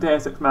want a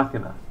Deus Ex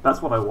Machina.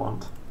 That's what I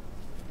want.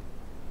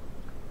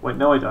 Wait,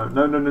 no I don't.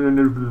 No, no, no, no,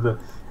 no, no, no.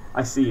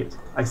 I see it.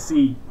 I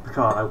see the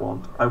card I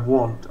want. I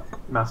want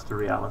Master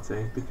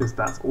Reality, because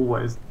that's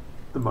always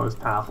the most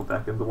powerful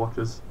deck in the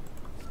Watcher's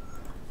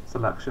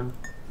selection.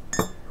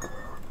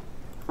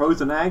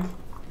 Frozen Egg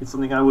is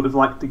something I would have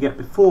liked to get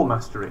before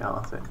Master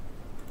Reality.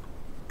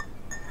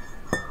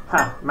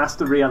 Ha!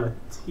 Master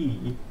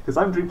Reality, because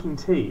I'm drinking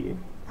tea.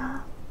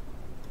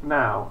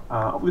 Now,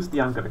 obviously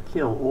I'm going to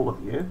kill all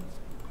of you.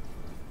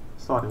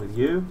 Starting with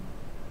you,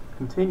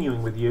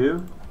 continuing with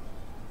you,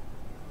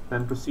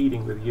 then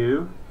proceeding with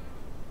you,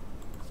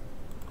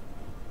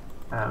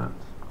 and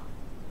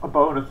a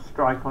bonus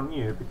strike on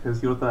you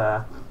because you're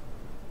there.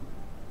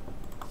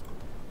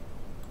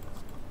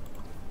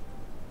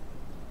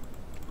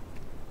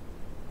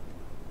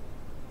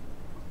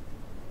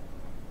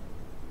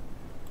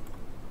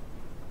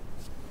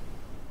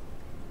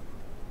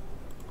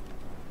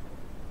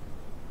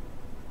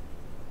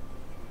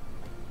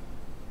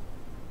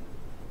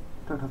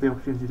 Don't have the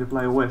opportunity to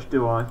play a Wish,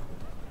 do I?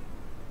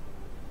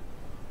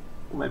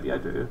 Or maybe I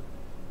do.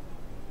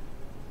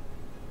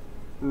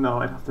 No,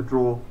 I'd have to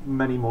draw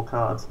many more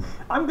cards.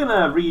 I'm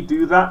gonna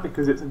redo that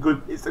because it's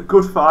a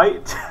good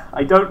fight.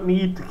 I don't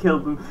need to kill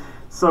them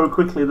so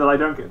quickly that I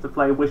don't get to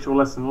play Wish or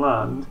Lesson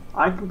Learned.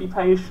 I can be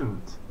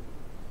patient.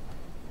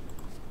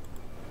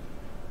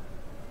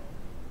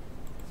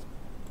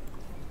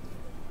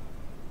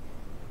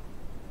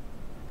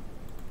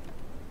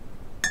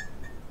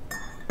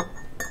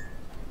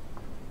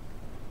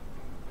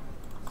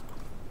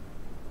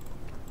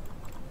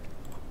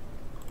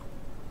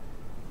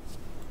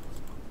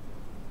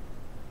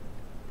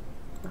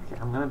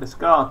 Okay, I'm going to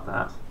discard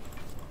that.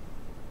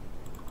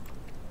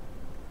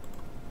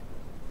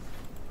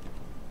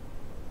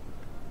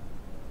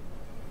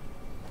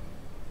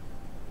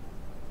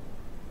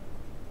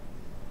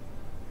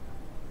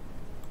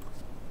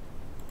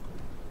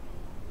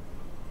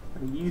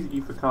 I'm going to use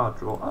you for card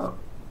draw. Oh,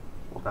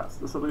 well that's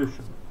the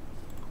solution.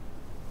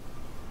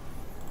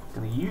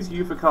 I'm going to use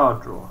you for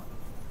card draw.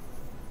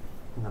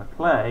 I'm going to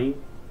play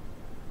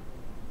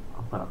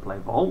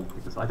Volt,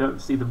 because I don't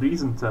see the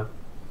reason to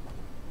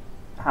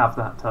have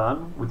that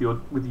turn with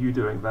you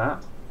doing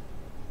that.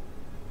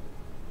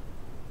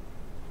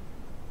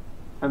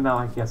 And now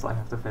I guess I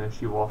have to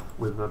finish you off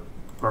with a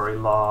very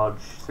large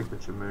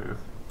signature move.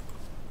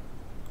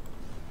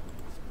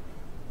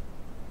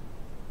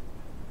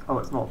 Oh,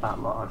 it's not that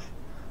large.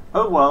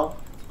 Oh well,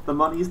 the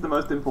money is the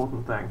most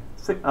important thing.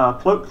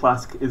 Cloak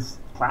Clasp is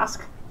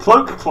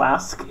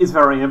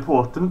very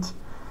important.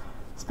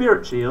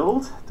 Spirit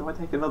Shield. Do I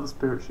take another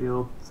Spirit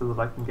Shield so that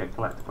I can get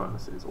collector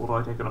bonuses? Or do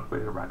I take an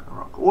upgrade of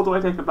Ragnarok? Or do I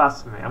take a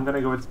Blasphemy? I'm going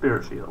to go with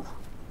Spirit Shield.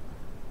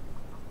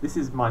 This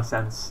is my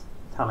sense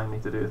telling me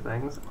to do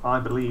things. I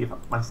believe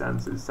my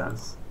sense is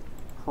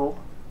senseful.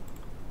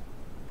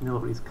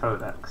 Nilry's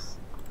Codex.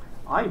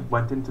 I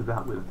went into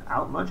that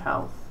without much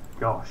health.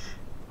 Gosh.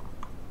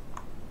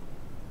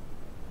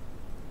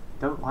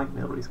 Don't like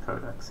Nilry's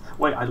Codex.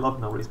 Wait, I love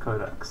Nilry's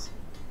Codex.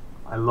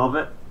 I love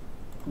it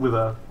with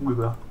a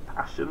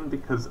passion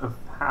because of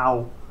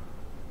how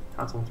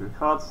transform through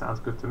cards sounds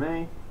good to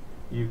me.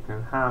 You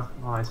can have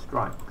my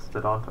strikes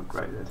that aren't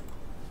upgraded.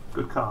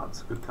 Good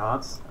cards,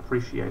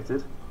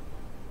 appreciated.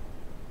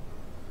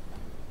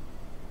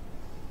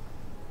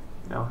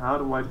 Now, how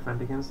do I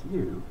defend against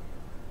you?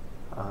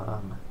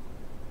 I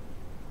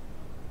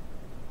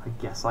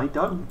guess I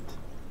don't.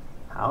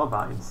 How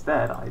about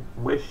instead I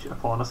wish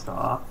upon a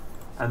star,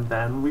 and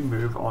then we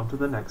move on to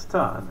the next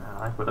turn, and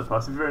I put a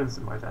Perseverance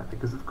in my deck,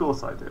 because of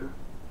course I do.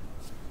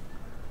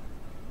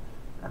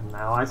 And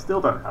now I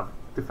still don't have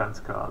defense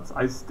cards.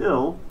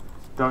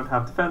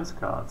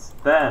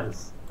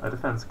 There's a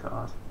defense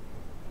card.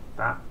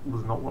 That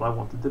was not what I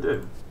wanted to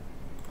do.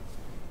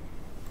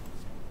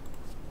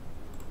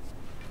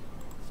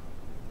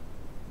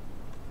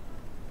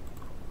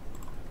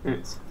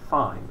 It's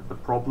fine. The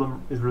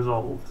problem is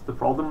resolved. The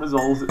problem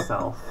resolves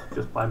itself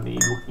just by me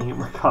looking at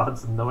my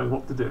cards and knowing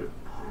what to do.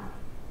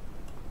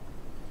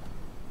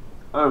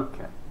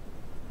 Okay.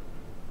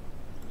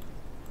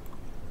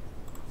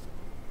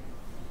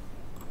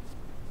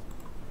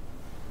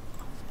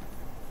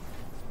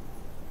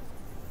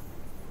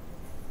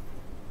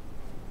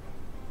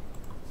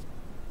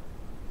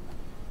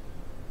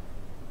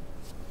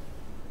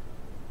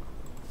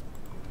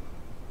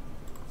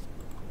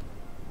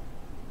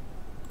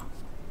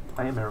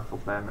 Play a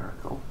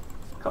miracle,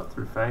 cut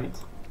through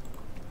fate,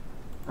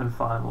 and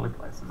finally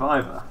play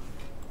Survivor.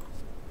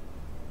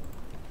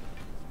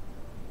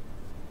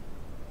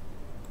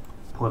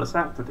 Put a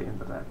Sanctity in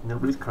the deck.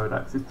 Nilry's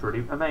Codex is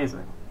pretty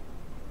amazing.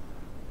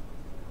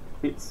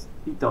 It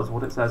does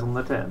what it says on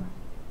the tin.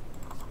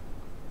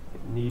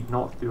 It need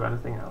not do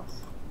anything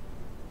else.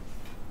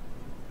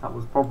 That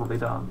was probably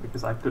done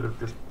because I could have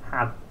just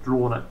had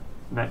drawn it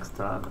next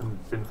turn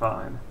and been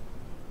fine.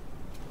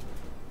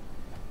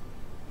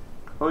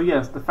 Oh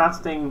yes, the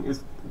fasting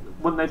is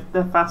when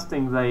they're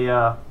fasting. They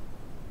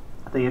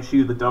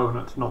issue the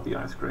donut, not the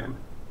ice cream.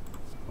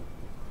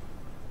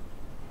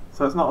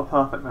 So it's not a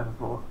perfect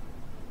metaphor.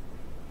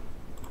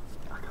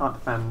 I can't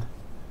defend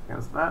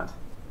against that.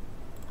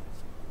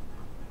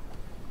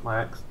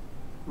 My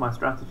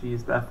strategy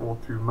is therefore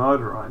to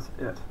murderize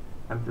it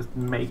and just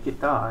make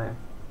it die.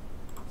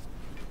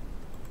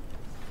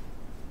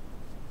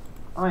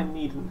 I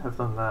needn't have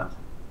done that.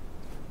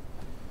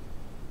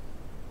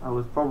 I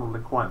was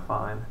probably quite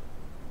fine.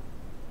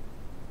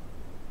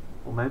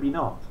 Or maybe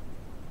not.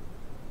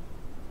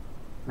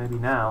 Maybe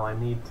now I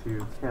need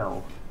to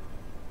kill.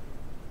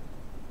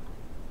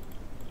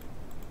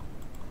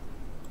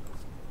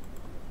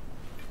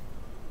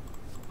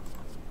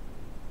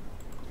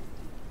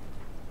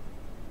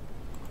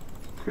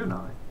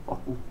 Kunai.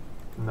 Bottle.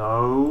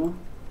 No.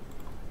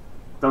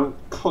 Don't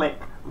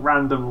click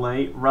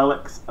randomly.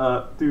 Relics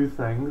do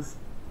things.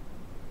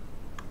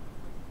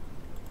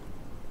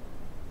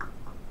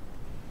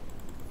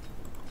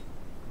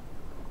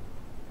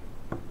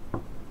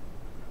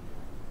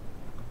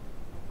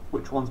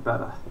 Which one's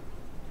better?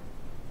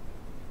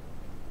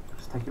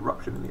 Just take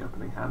Eruption in the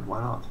opening hand, why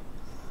not?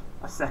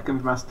 A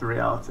second Master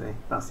Reality.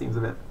 That seems a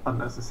bit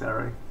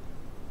unnecessary.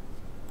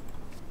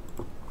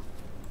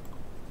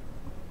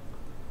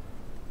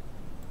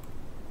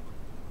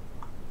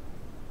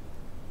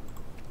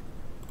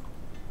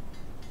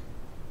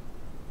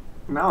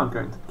 Now I'm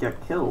going to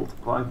get killed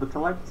by the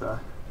Collector.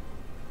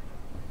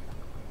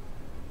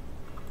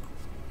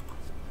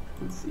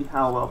 Let's see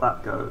how well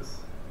that goes.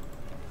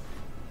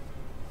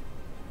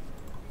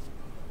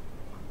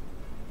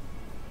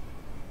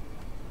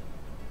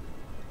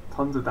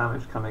 Tons of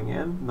damage coming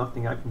in,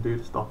 nothing I can do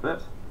to stop it.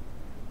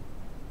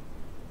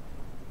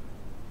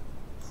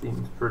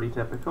 Seems pretty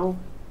typical.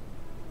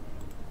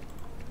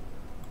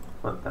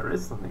 But there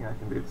is something I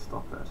can do to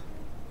stop it.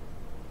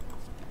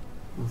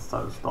 And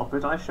so stop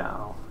it I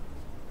shall.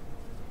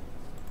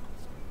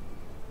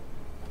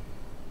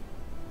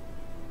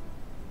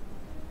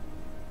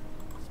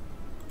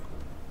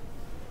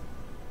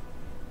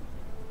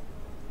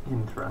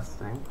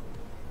 Interesting.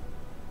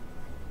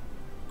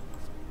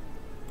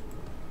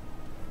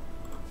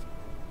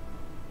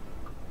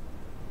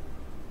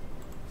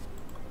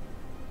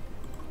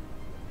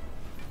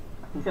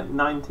 You get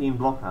 19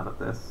 block out of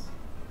this.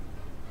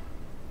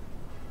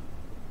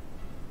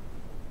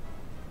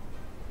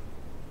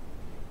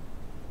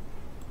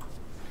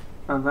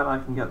 And then I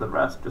can get the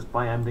rest just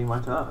by ending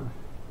my turn.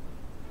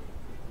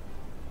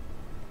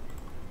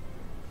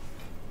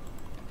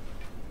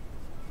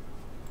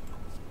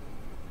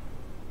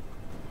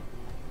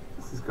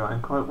 This is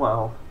going quite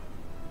well.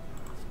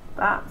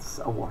 That's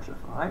a water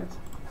fight.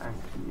 Thank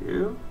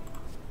you.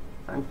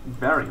 Thank you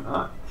very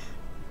much.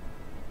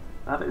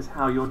 That is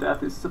how your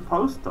death is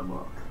supposed to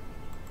look.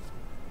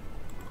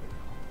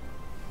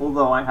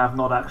 Although I have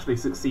not actually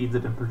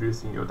succeeded in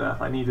producing your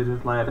death, I needed to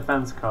play a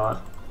defense card.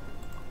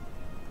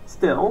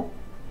 Still,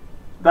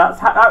 that's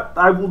how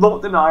I will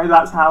not deny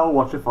that's how a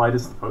water fight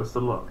is supposed to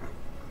look.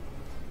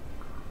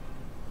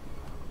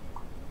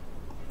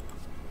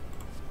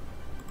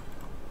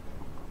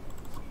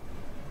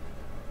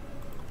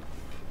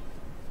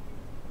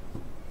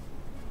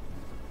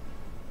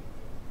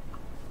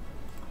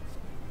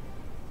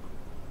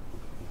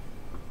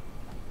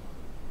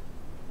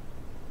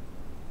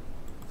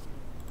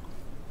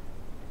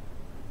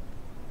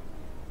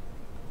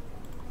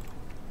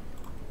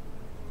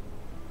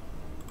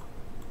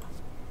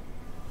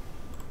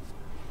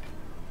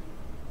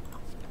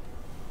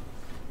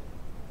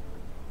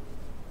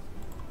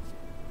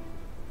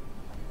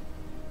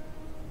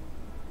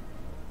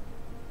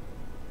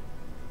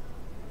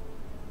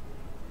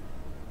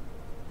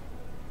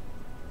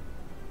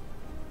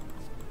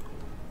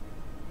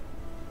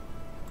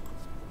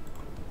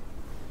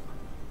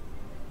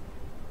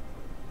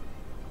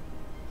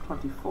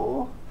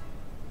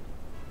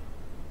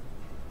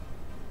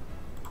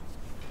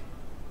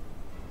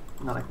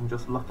 And then I can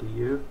just lucky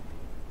you.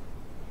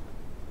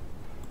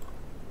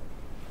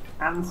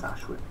 And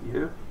Sash Whip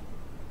you.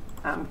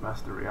 And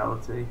Master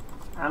Reality.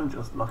 And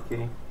just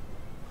lucky.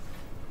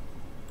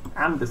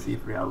 And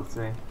Deceive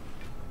Reality.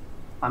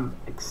 I'm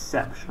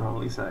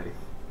exceptionally safe.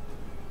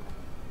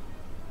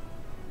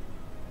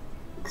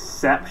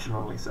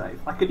 Exceptionally safe.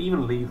 I could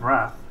even leave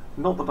Wrath.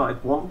 Not that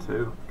I'd want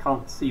to.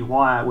 Can't see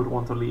why I would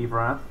want to leave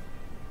Wrath.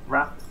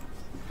 Wrath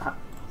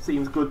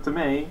seems good to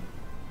me.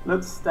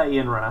 Let's stay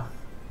in Wrath.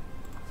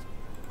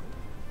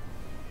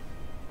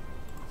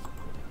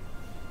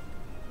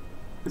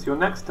 Because your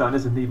next turn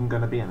isn't even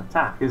going to be an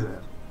attack, is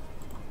it?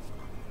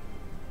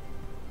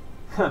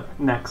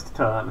 Next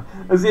turn.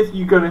 As if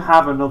you're going to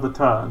have another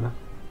turn.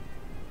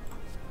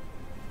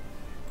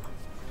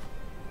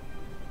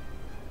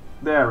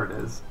 There it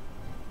is.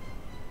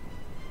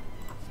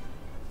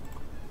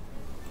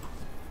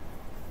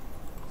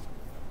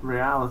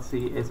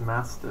 Reality is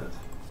mastered.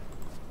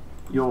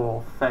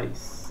 Your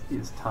face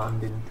is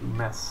turned into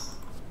mess.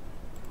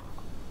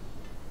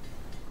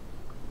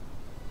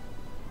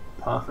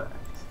 Perfect.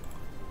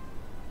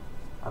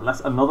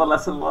 Another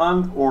lesson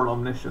learned or an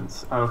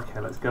omniscience. Okay,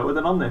 let's go with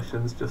an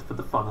omniscience just for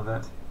the fun of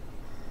it.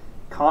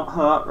 Can't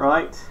hurt,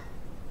 right?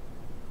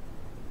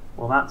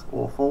 Well, that's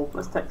awful.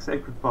 Let's take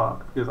Sacred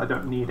Bark because I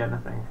don't need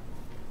anything.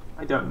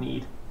 I don't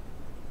need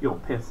your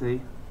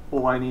pity.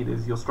 All I need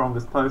is your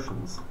strongest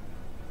potions.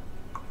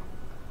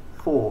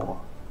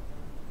 4.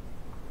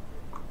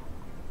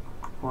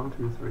 1,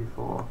 2, 3,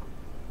 4.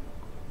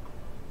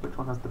 Which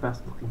one has the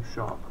best looking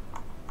shop?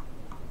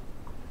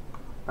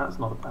 That's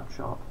not a bad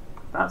shop.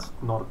 That's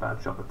not a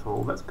bad shop at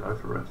all. Let's go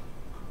for it.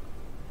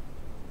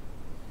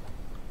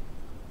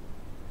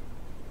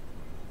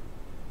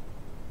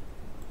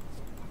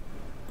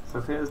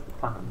 So here's the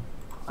plan.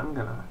 I'm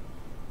gonna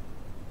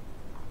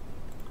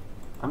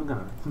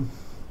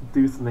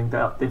do something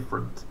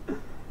different.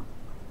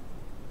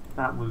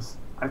 That was,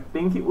 I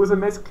think it was a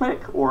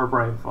misclick or a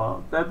brain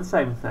fart. They're the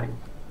same thing.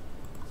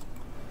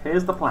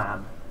 Here's the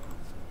plan.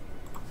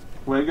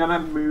 We're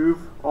gonna move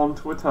on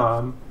to a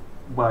turn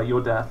where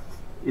your death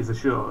is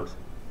assured.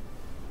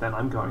 Then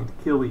I'm going to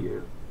kill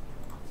you.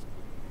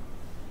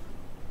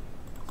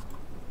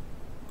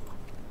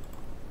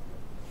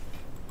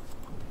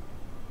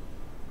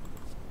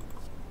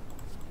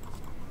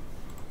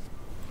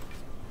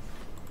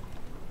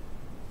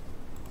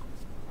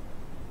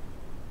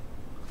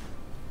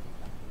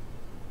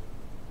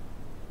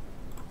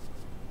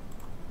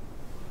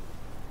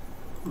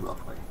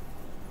 Lovely.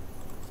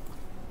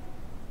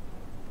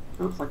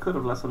 Oops, I could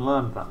have lesson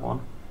learned that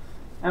one.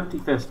 Empty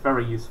Fist,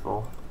 very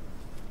useful.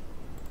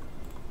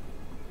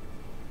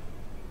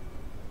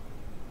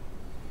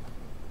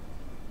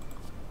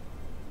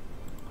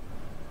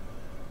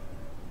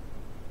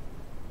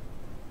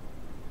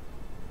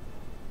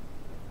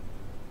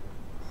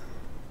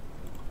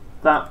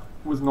 That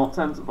was not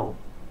sensible.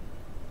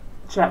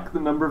 Check the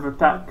number of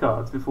attack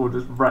cards before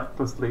just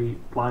recklessly,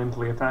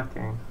 blindly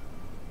attacking.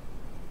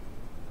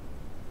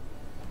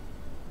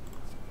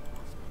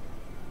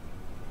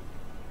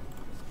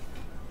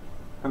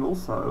 And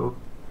also,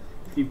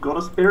 if you've got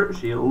a Spirit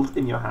Shield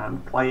in your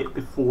hand, play it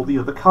before the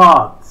other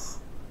cards.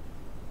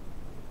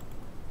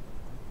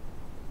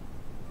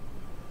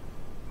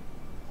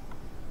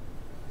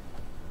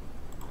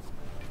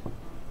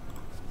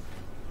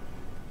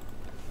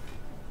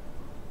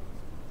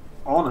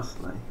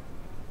 Honestly.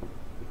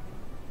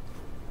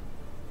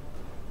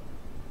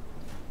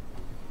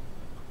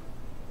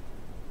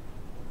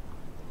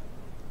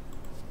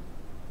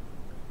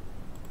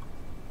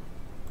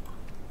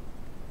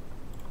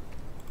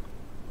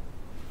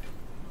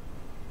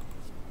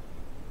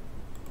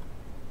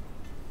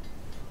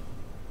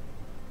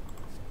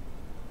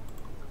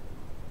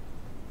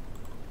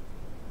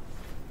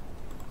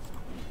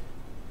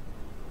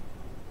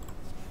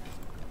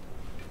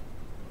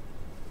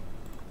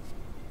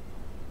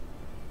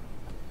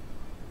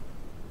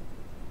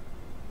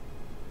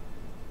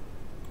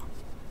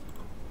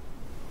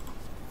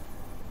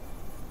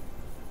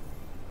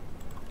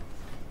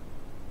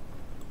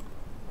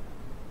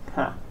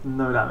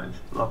 No damage.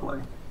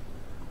 Lovely.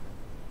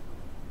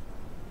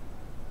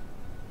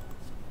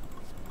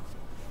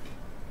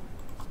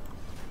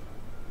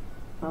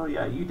 Oh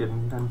yeah, you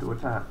didn't intend to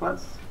attack.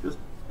 Let's just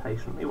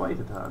patiently wait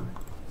a turn.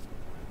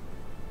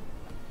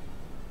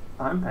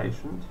 I'm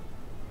patient.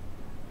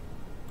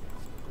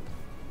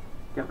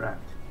 Get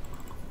wrecked.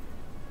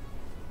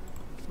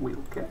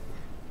 Wheel kick.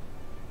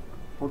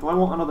 Or do I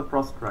want another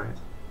prostrate?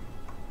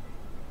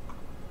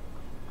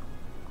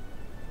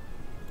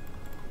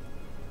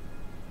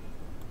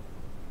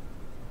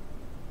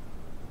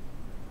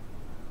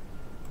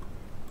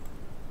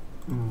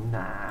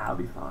 Nah, I'll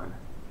be fine.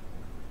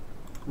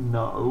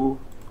 No.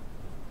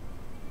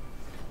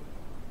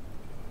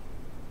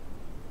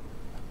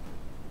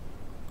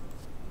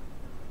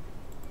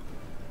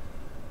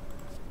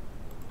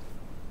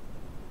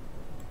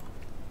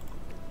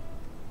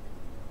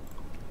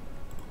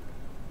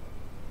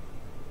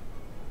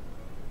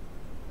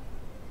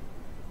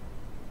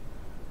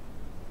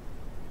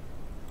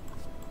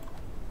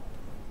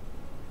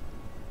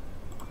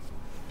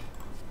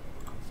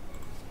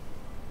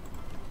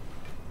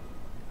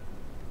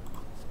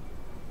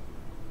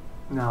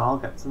 Now I'll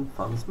get some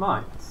fun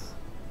smites.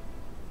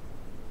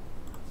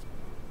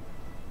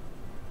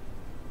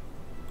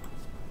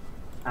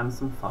 And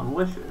some fun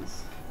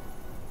wishes.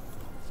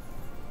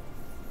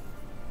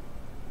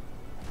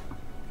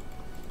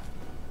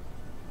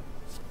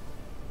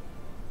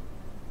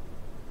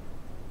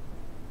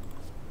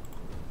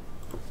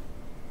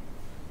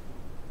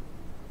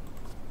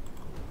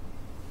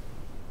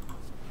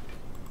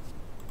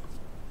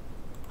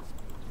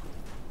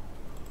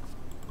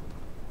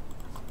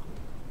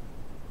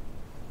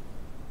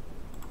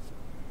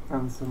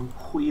 And some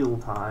wheel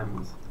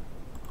times.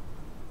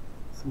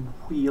 Some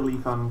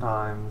wheelie fun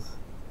times.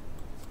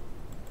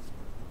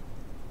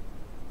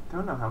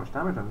 Don't know how much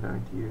damage I'm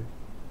doing to you.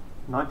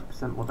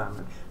 90% more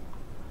damage.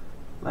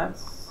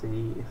 Let's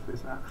see if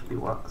this actually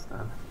works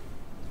then.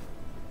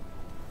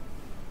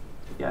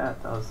 Yeah,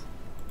 it does.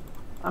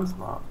 I'm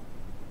smart.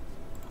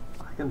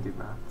 I can do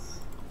maths.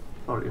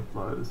 Sorry of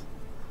those.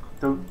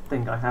 Don't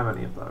think I have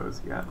any of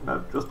those yet.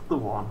 No, just the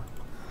one.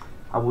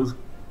 I was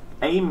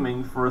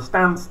aiming for a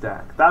stand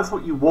stack. That's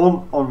what you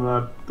want on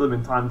a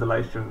blooming time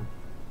dilation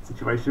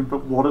situation,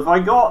 but what have I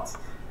got?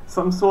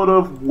 Some sort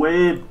of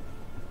weird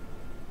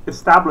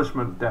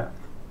establishment deck.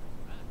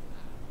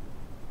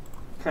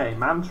 Okay,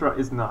 mantra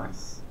is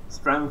nice.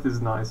 Strength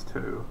is nice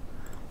too.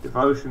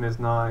 Devotion is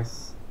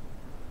nice.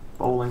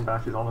 Bowling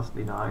bash is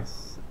honestly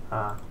nice.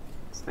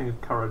 Sting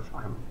of courage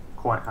I am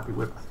quite happy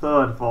with. A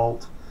third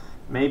vault.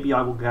 Maybe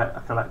I will get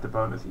a collector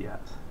bonus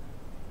yet.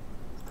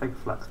 Let's take a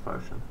flex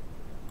potion.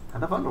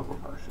 And a vulnerable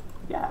potion.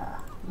 Yeah,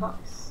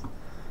 nice.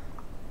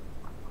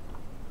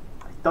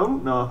 I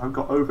don't know if I've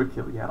got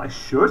overkill yet. I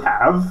should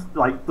have.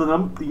 Like, the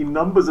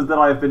numbers that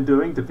I have been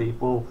doing to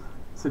people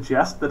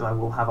suggest that I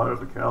will have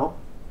overkill.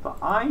 But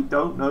I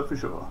don't know for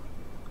sure.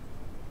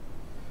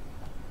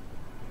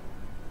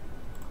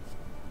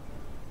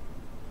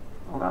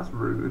 Oh, that's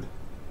rude.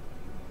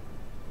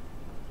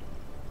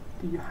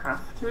 Do you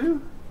have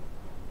to?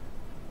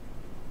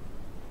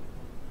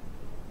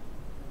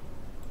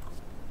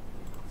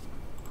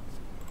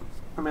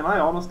 I mean, I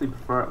honestly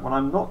prefer it when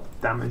I'm not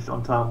damaged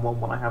on turn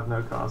 1 when I have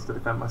no cards to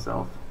defend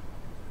myself.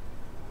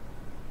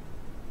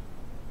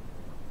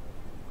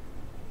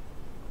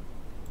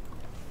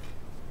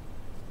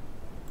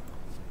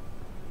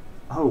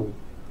 Oh.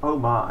 Oh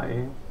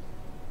my.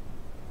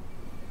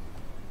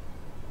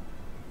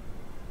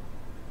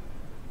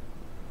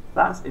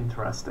 That's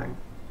interesting.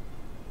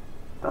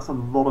 That's a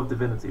lot of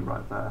divinity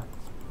right there.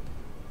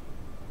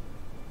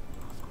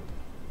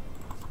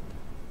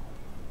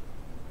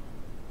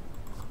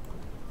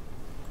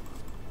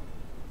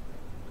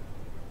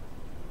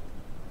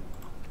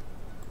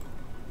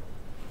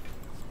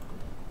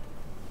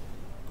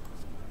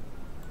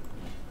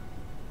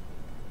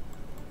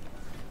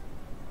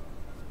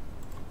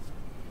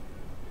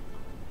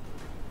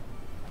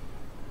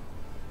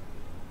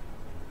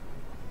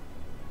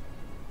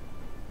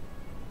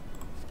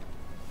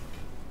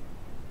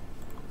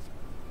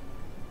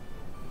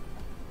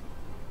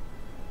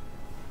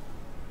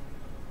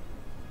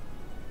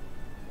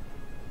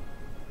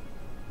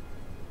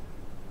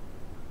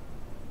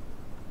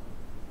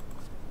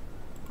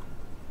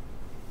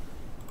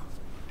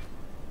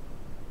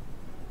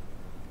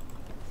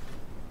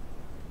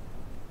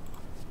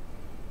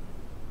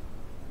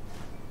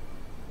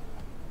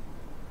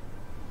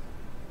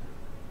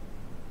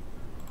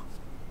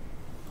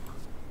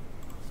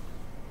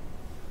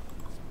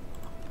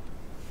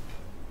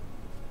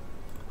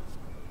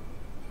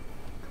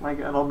 Can I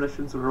get an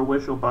omniscience or a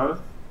wish or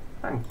both?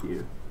 Thank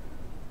you.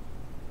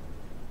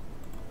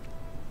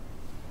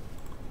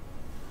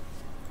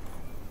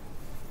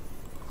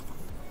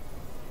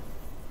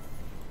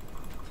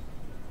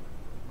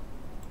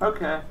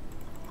 Okay.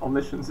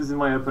 Omniscience is in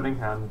my opening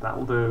hand. That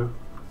will do.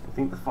 I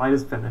think the fight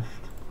is finished.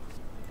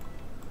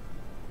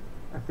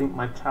 I think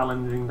my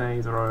challenging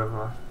days are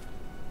over.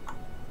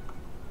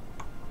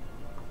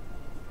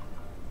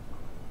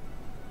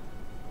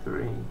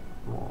 Three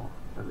more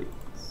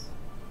elites.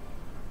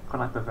 Can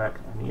I perfect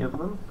any of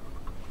them?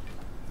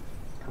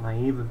 Can I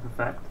even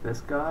perfect this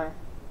guy?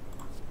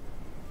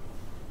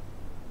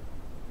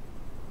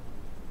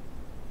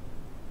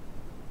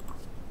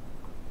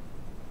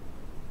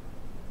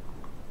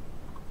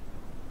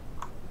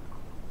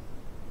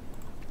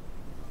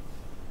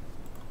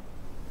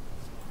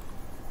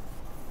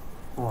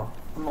 Well,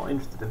 I'm not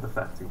interested in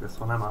perfecting this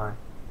one, am I?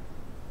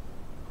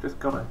 Just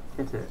gotta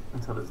hit it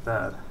until it's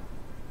dead.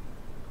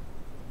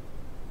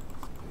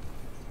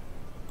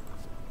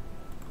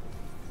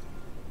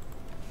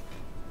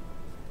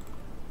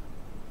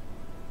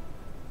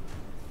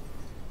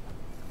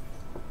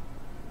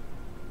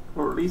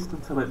 Or at least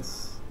until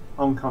it's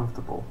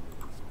uncomfortable.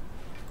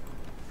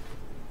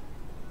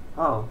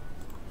 Oh.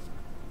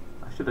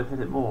 I should have hit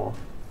it more.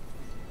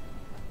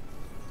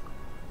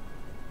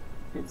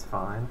 It's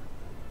fine.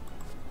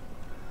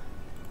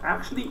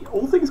 Actually,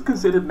 all things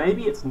considered,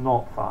 maybe it's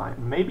not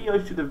fine. Maybe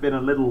I should have been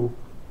a little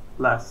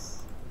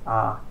less...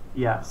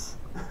 yes.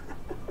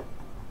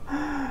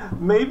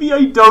 Maybe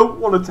I don't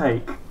want to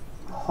take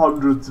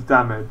hundreds of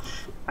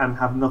damage and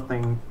have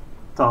nothing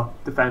to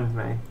defend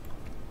me.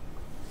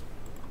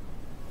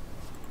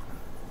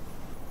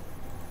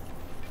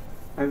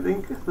 I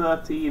think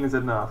 13 is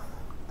enough.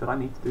 Did I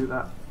need to do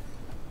that?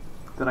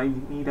 Did I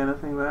need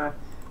anything there?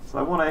 So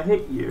I want to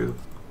hit you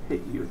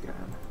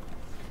again.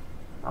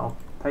 I'll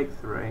take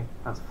 3,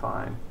 that's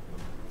fine.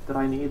 Did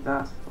I need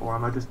that, or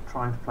am I just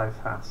trying to play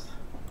fast?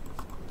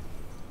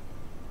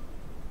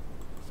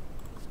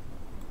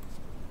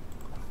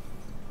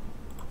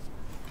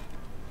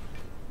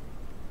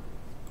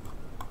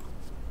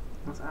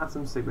 Let's add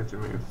some signature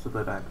moves to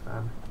the deck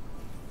then.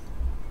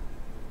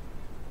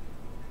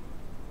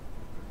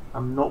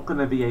 I'm not going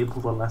to be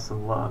able to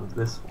lesson learn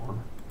this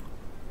one.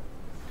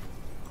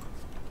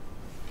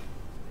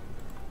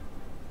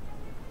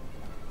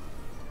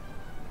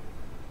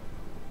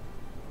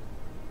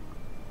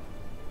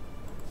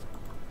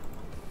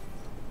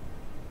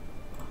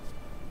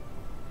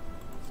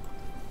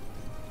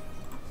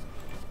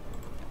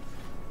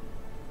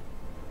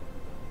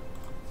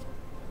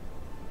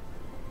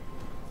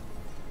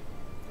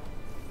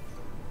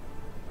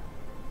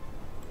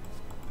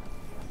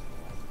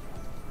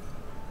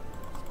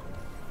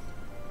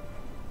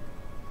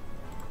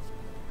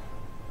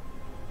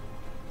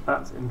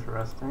 That's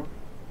interesting.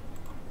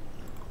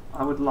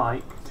 I would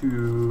like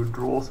to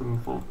draw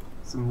some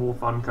more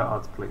fun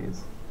cards,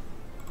 please.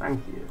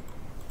 Thank you.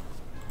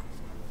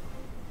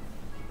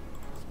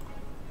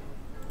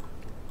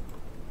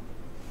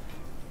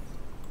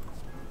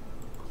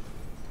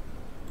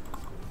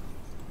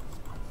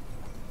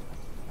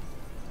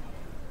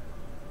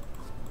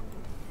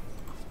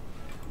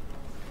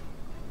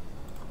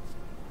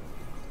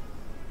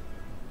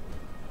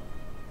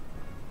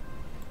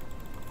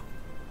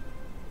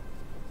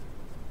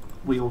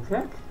 Wheel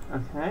kick,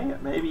 okay,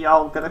 maybe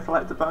I'll get a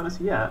collector bonus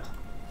yet.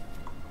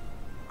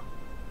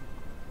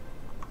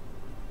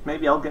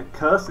 Maybe I'll get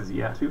curses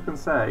yet, who can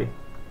say?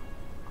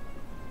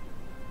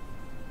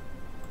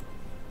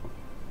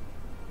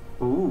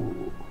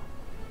 Ooh.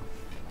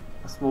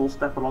 A small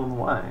step along the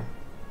way.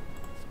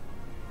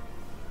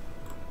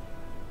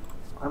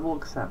 I will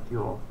accept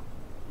your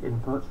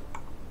input.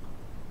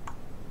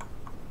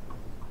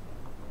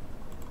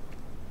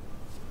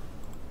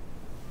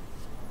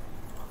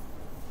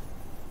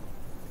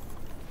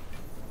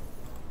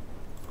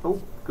 Oh,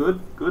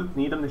 good,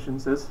 need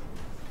omnisciences.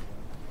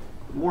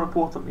 But more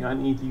importantly, I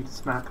need you to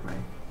smack me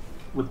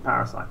with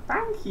Parasite.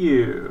 Thank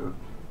you!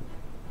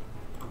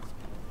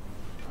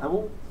 I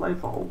will play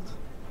Vault,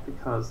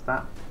 because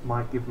that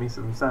might give me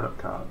some setup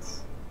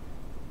cards.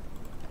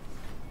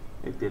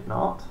 It did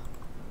not.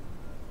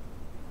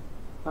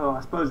 Oh,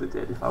 I suppose it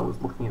did if I was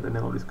looking at the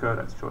Nilodis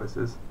Codex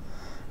choices.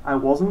 I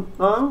wasn't,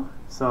 though,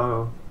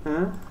 so...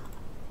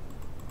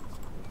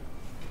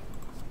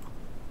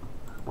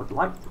 Would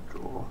like to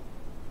draw.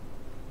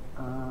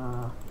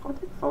 What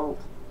did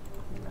Vault?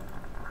 Nah.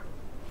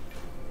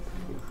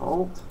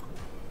 Vault.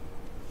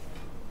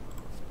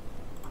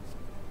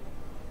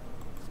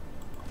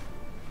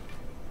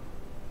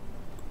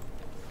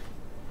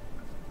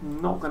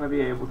 Not going to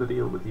be able to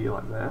deal with you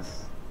like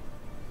this.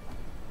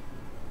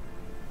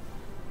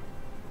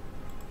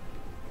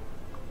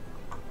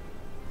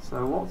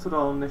 So what sort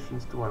of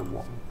omniscience do I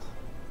want?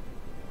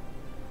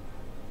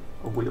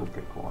 A wheel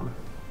kick one.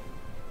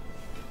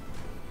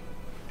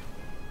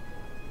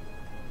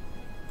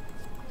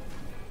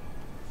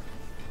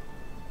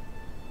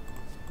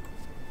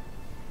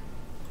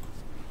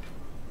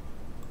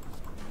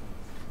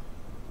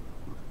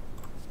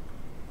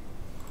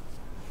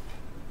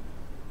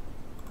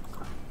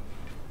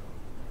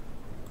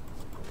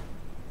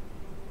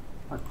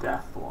 A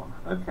death one.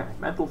 Okay,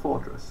 Mental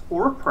Fortress.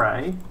 Or a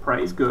Prey.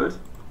 Prey is good.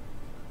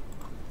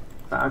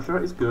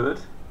 Voucher is good.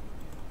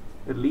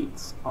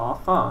 Elites are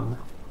fun.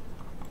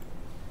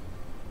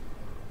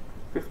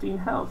 15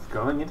 health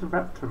going into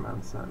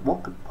Reptromancer.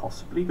 What could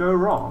possibly go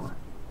wrong?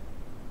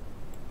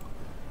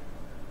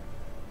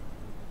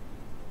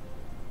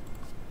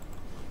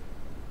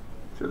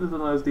 Should have done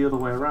those the other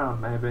way around,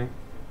 maybe.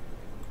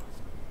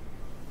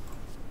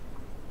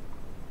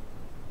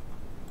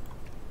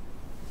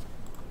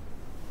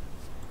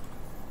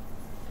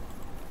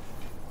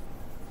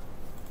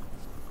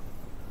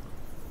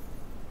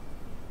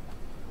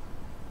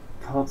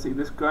 can't see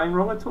this going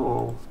wrong at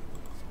all.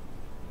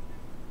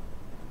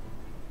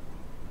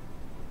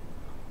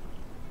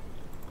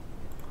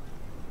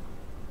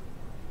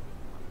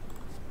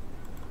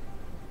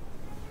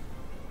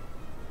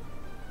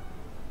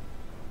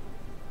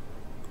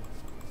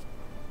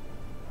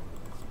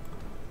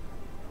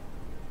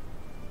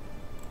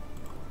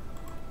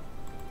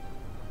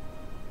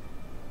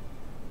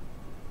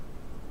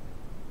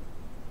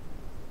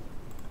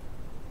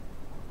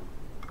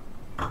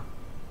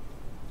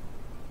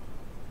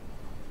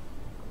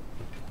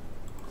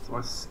 So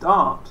I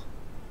start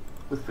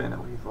with Fear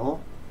No Evil,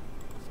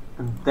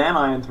 and then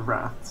I enter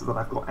Wrath so that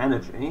I've got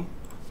energy.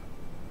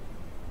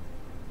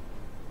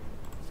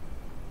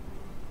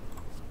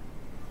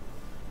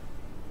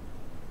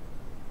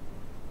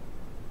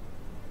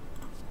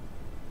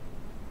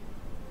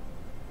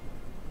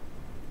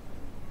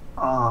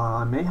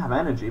 I may have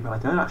energy, but I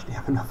don't actually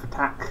have enough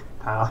attack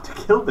power to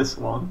kill this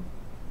one.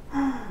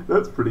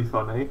 That's pretty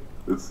funny.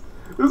 It's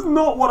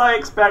not what I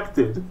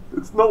expected.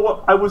 It's not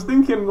what I was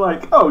thinking.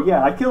 Like, oh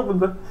yeah, I killed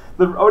them.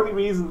 The only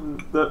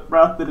reason that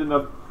Wrath did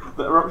enough,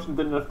 that Eruption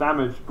did enough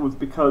damage, was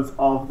because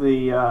of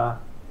the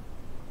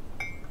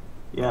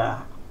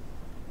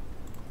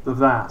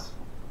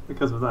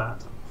because of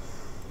that.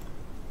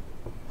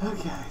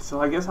 Okay,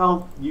 so I guess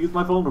I'll use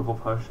my vulnerable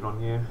potion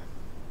on you.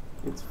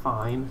 It's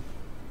fine.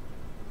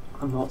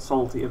 I'm not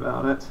salty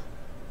about it.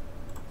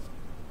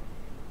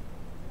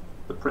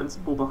 The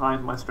principle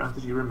behind my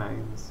strategy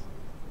remains.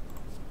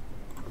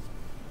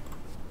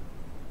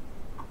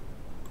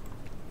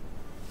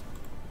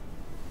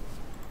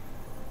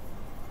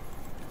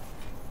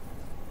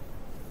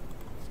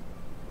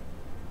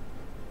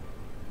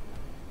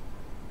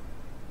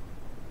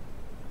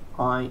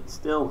 I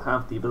still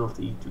have the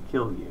ability to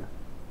kill you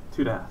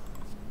to death.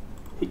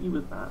 Hit you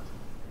with that.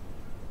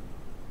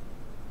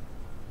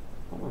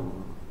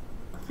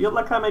 I feel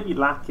like I may be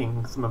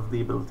lacking some of the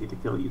ability to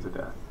kill you to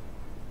death.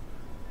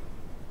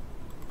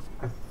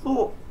 I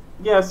thought,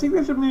 yeah,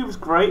 signature move's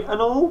great and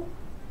all,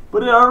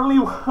 but it only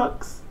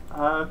works.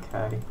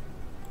 Okay,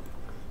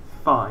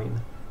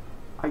 fine.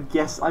 I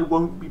guess I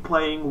won't be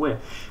playing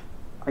Wish.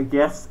 I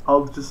guess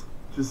I'll just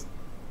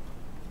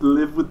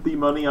live with the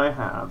money I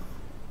have.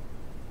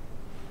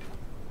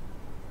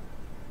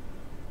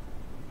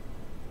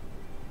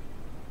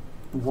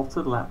 What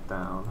a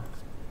letdown.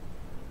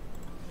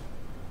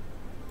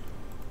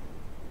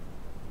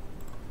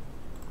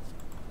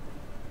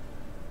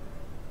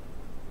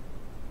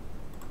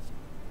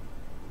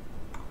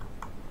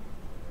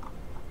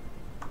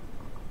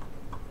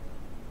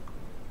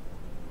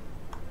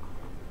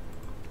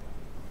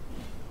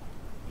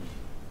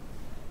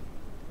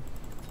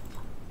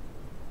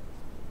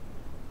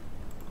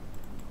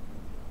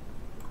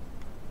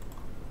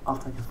 I'll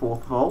take a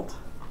 4th Vault,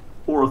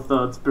 or a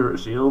 3rd Spirit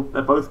Shield.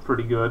 They're both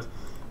pretty good.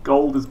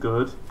 Gold is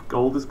good.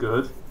 Gold is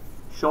good.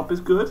 Shop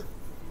is good.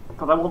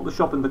 But I want the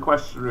shop in the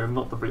question room,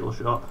 not the real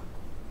shop.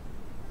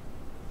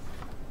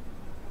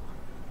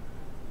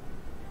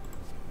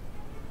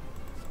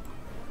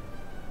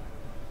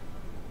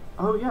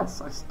 Oh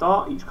yes, I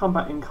start each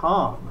combat in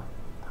calm.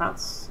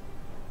 That's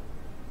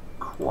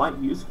quite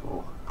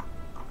useful.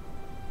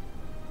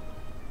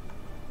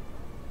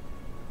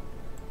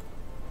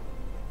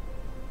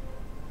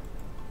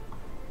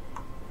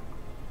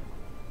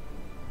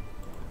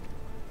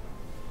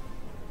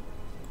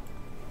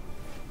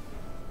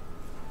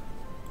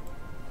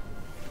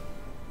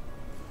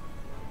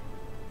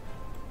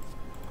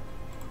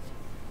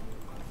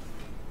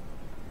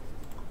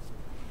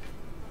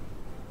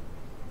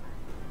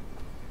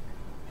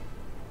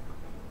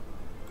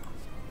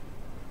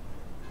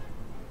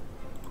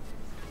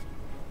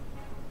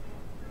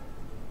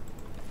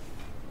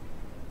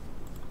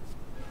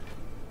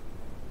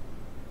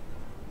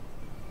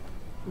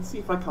 Let's see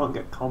if I can't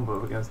get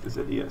combo against this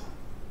idiot.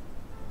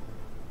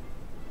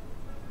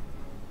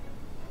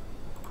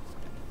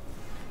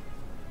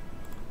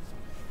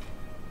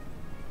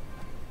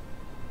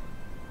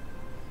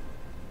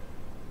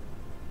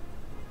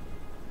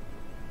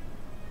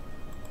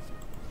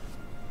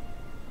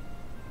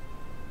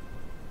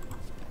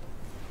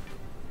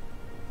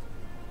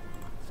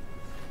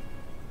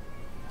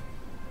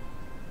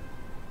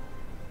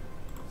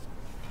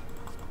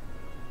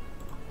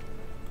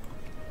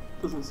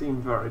 Doesn't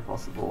seem very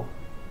possible.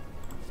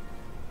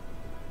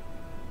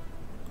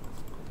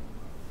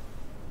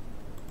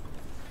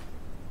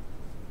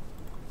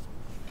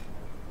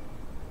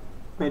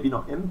 Maybe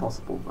not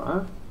impossible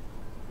though,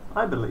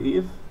 I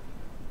believe.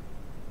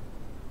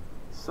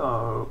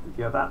 So,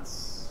 yeah,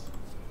 that's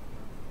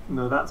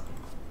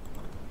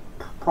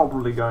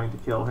probably going to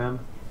kill him.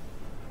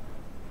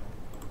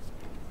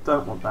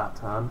 Don't want that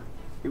turn.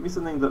 Give me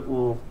something that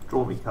will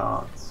draw me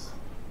cards.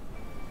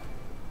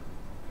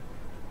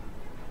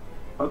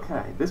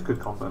 Okay, this could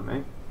combo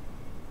me.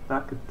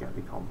 That could get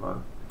me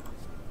combo.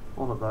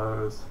 One of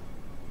those.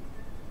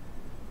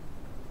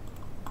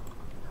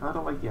 How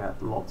do I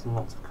get lots and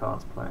lots of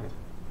cards played?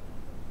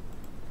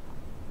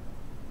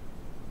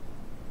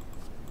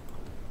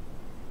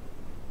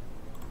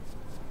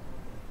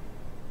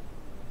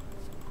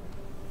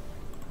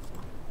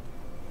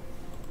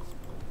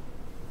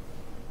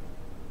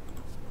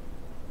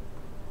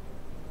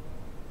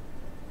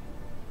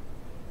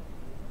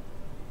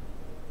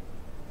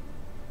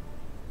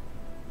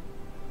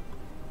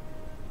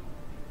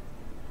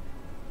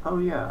 Oh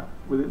yeah,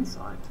 with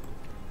insight.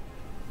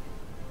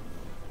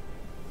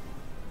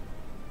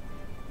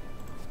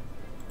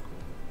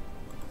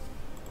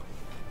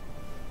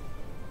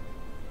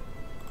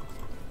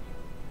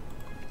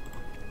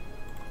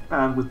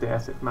 And with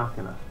Deus Ex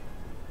Machina.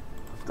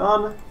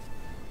 Done.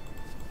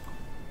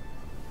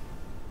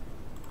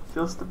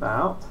 Just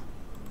about.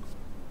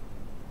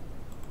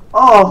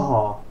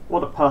 Oh,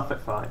 what a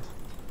perfect fight.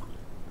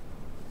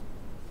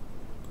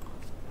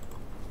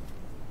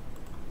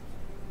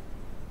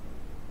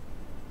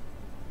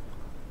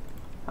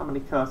 How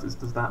many curses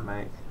does that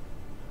make?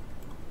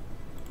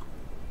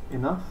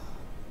 Enough?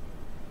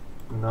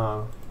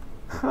 No.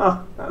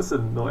 That's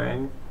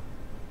annoying.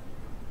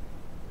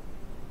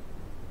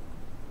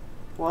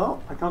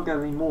 Well, I can't get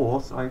any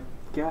more, so I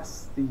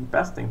guess the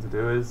best thing to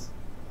do is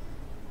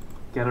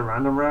get a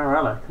random rare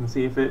relic and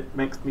see if it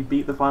makes me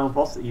beat the final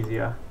boss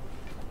easier.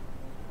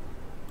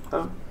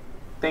 Don't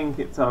think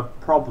it's a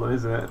problem,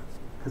 is it?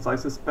 Because I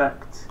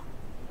suspect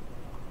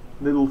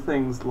little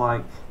things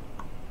like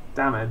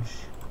damage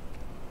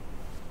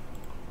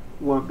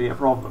won't be a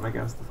problem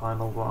against the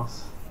final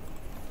boss.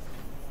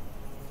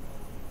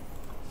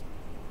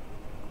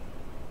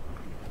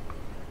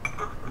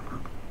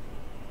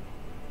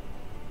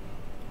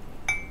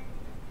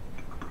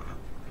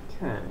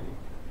 Okay.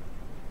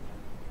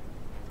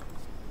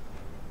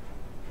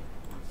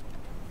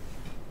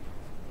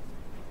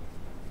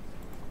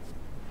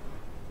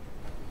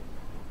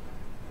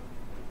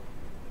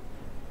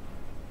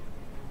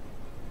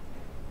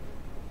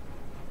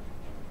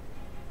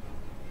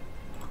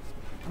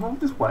 I'll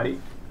just wait.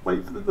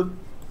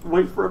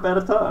 Wait for a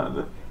better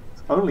turn.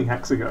 It's only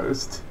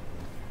Hexaghost.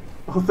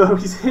 Although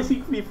he's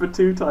hitting me for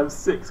 2 times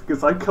 6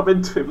 because I come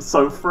into him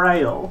so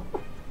frail.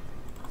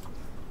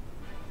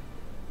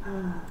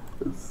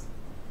 It's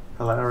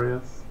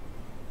hilarious.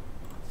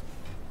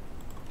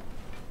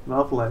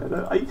 Lovely.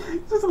 I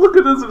just look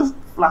at us just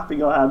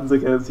flapping our hands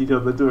against each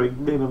other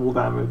doing minimal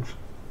damage.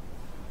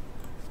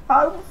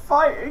 I'm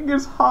fighting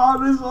as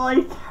hard as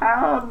I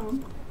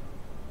can.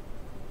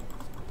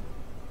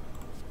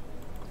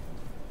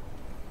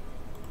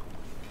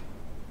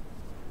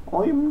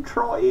 I'm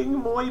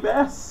trying my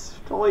best,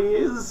 I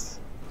is.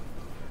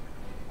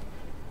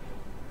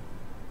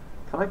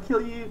 Can I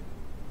kill you?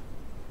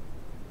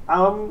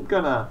 I'm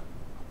gonna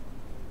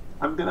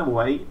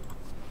wait.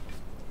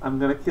 I'm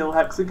gonna kill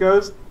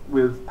Hexaghost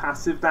with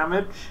passive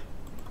damage.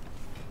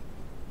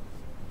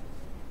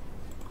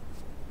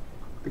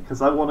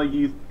 Because I want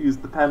to use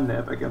the pen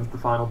nib against the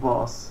final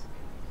boss.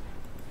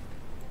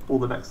 Or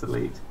the next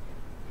elite.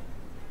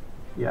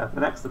 Yeah, the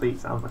next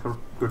elite sounds like a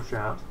good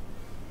shout.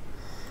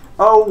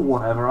 Oh,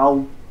 whatever,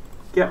 I'll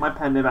get my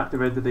pen nib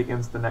activated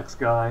against the next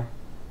guy.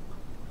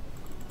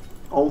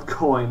 Old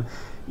coin,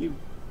 you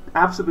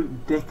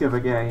absolute dick of a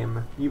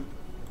game. You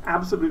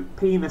absolute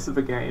penis of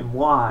a game.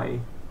 Why?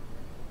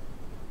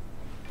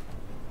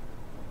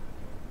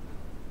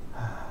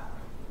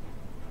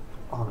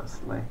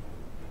 Honestly.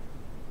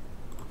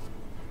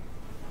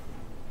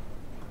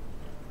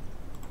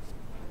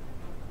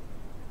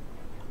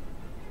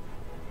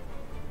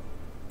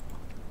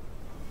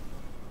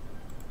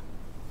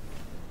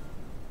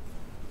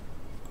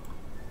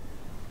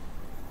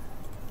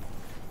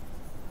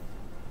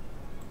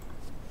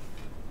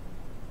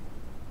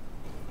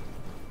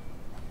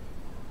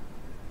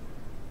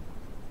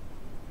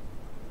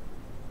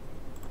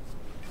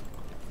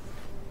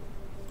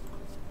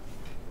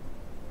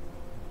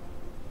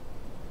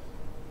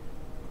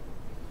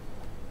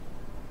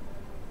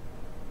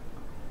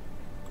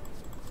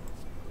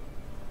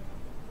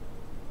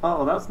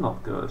 Oh, that's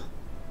not good.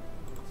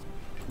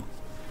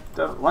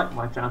 Don't like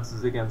my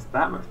chances against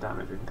that much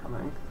damage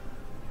incoming.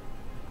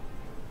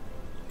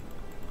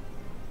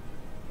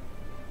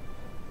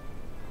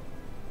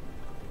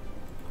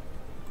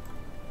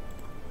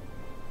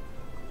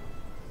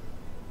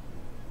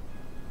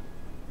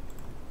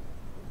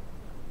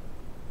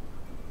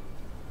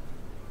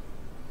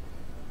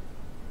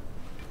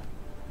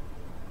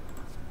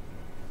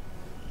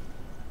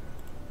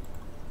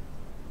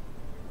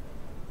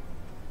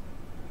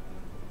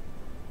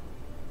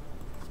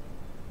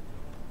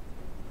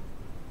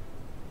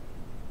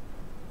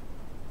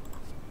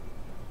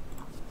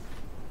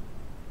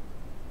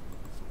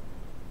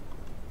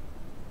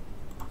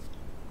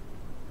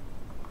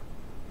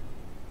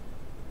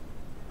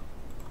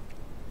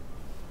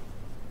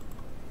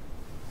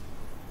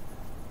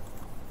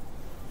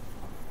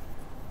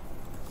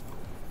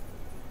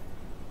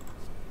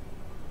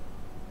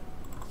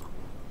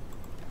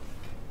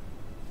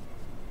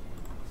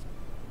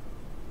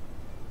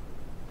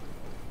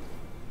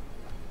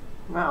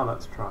 Now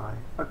let's try.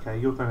 Okay,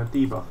 you're going to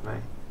debuff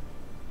me.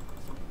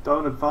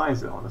 Don't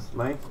advise it,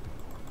 honestly.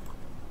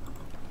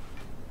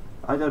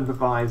 I don't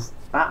advise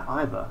that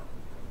either.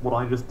 What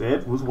I just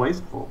did was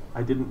wasteful.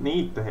 I didn't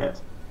need to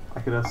hit. I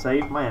could have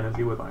saved my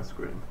energy with ice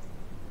cream.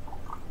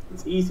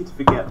 It's easy to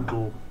forget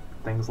little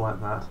things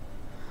like that.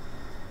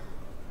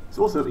 It's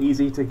also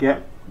easy to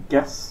get,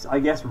 I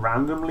guess,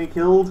 randomly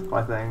killed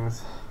by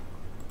things.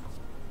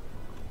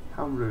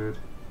 How rude.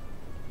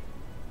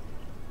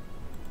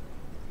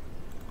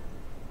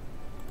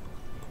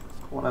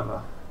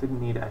 whatever.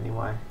 Didn't need it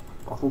anyway.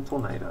 Bottle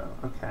Tornado.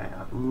 Okay,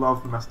 I'd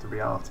love Master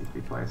Reality to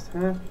be placed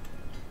here.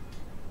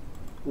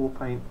 War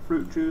Paint,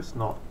 Fruit Juice,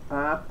 not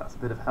bad. That's a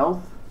bit of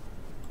health.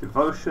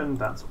 Devotion,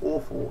 that's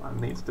awful and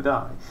needs to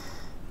die.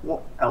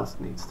 What else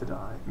needs to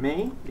die?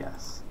 Me?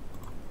 Yes.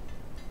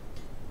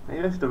 Maybe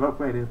I should have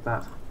upgraded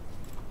that.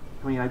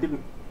 I mean, I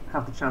didn't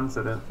have the chance,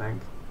 I don't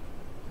think.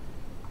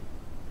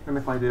 And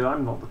if I do,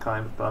 I'm not the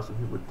kind of person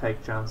who would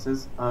take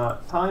chances.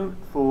 Time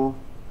for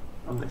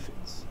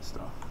omniscience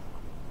stuff.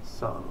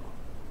 So,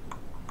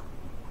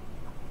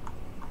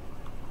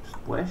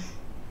 just wish.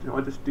 Do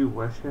I just do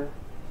wish here?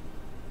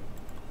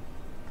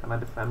 Can I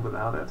defend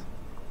without it?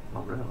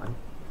 Not really.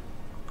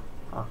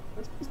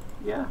 Let's just,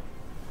 yeah.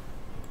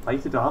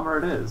 Plated armor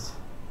it is.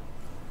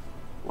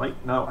 Wait,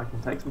 no, I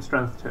can take some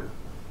strength too.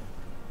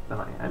 Then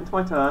I end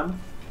my turn,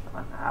 and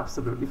I'm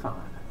absolutely fine.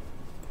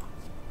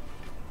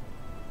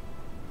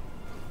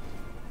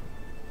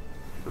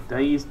 The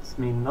dazed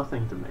mean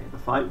nothing to me. The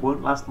fight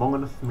won't last long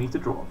enough for me to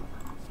draw them.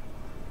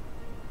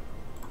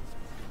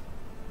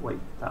 Wait,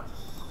 that's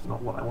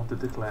not what I wanted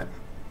to click.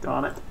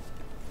 Darn it.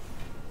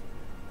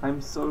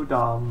 I'm so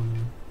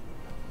dumb.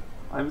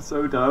 I'm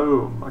so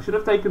dumb. I should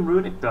have taken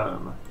Runic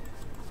Dome.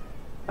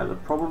 That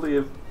would probably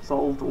have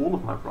solved all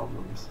of my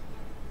problems.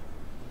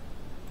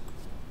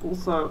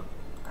 Also,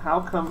 how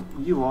come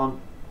you aren't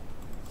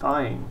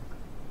dying?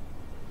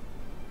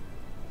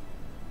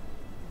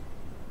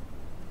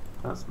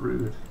 That's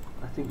rude.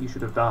 I think you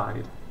should have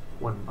died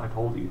when I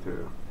told you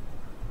to.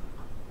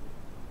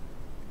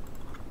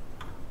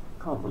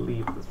 Can't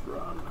believe this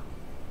run.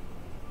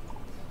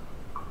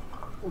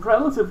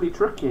 Relatively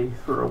tricky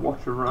for a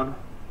Watcher run.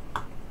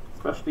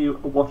 Especially a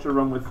Watcher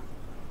run with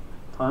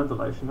time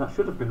dilation. That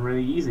should have been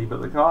really easy,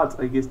 but the cards,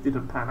 I guess,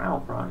 didn't pan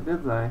out right,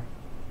 did they?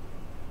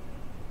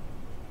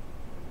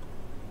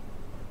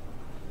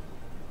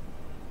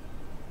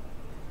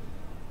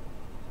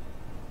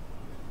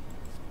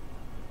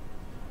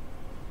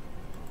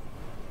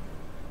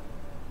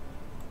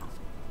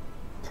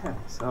 Okay,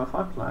 so if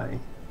I play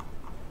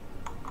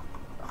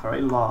a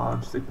very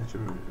large signature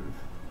move,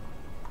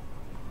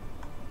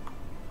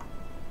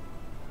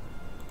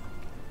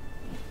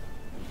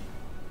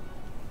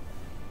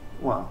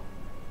 well,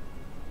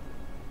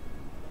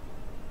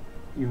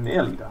 you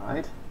nearly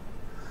died.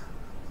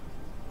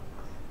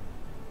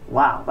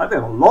 Wow, that did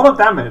a lot of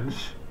damage.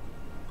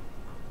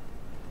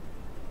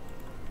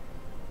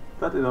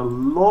 That did a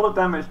lot of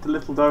damage to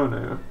Little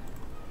Donu.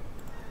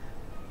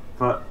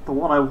 But the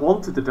one I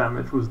wanted to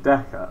damage was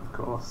Deca, of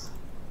course.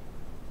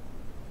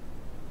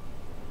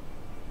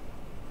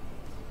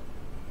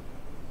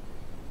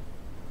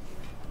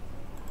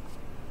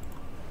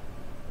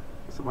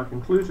 So my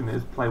conclusion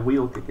is play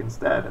Wheel Kick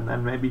instead, and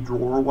then maybe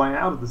draw a way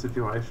out of the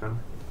situation.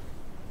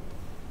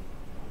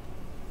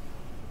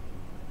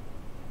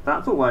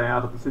 That's a way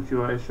out of the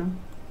situation.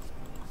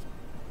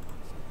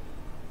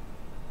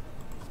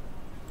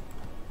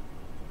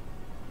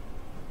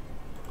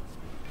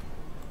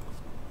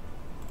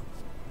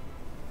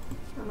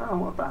 And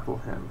now I'll battle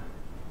him.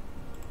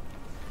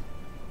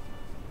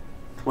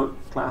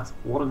 Cloak, clasp,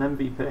 what an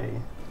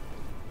MVP.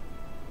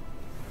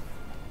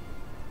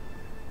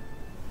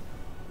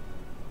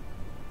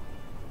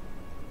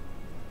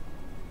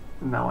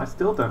 No, I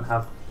still don't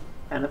have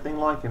anything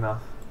like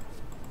enough.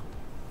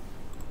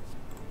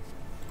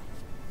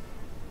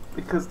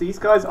 Because these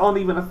guys aren't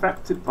even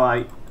affected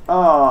by...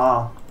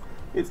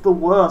 it's the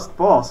worst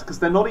boss, because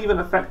they're not even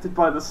affected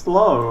by the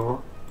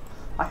slow.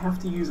 I have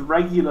to use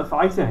regular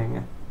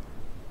fighting.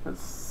 That's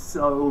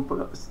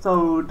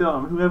so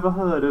dumb. Who ever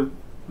heard of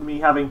me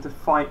having to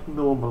fight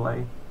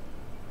normally?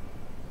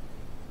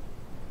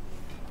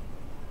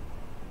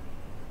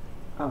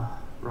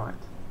 Right.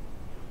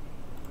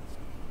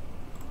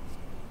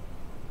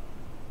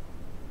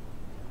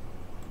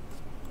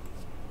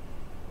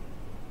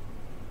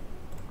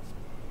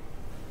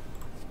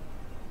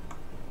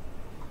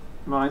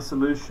 My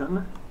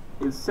solution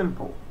is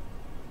simple.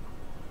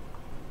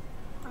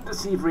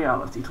 Deceive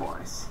reality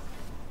twice.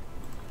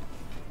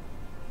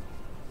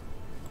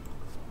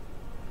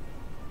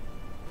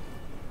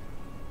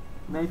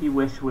 Maybe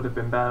Wish would have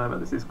been better, but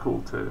this is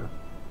cool too.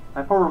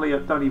 I probably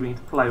don't even need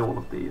to play all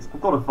of these. I've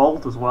got a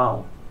Vault as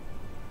well.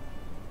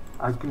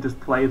 I can just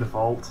play the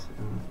Vault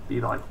and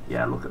be like,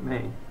 yeah, look at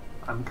me.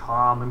 I'm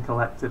calm and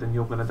collected and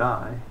you're gonna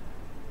die.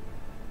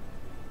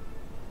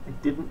 I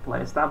didn't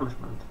play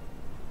Establishment.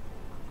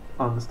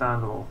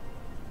 Understandable.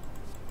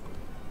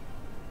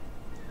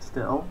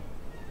 Still,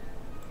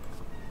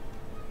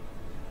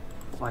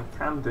 what I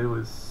can do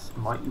is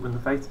smite you in the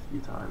face a few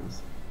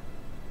times.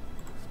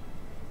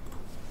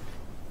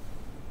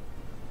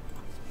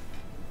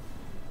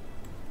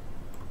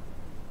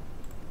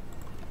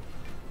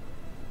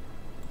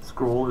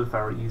 Scroll is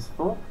very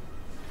useful,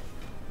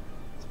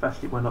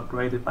 especially when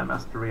upgraded by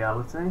Master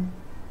Reality.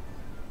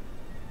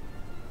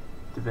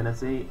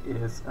 Divinity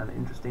is an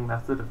interesting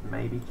method of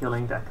maybe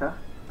killing Deca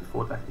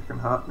before Deca can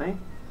hurt me.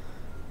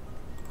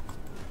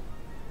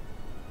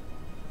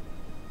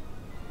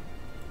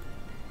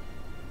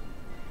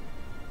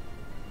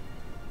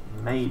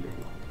 Maybe.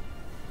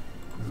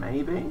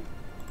 maybe?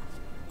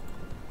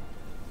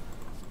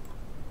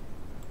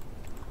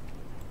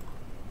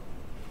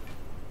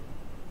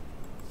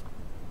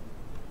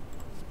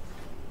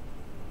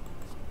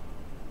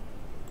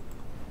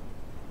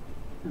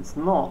 It's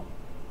not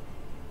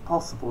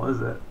possible,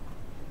 is it?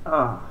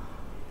 Ugh.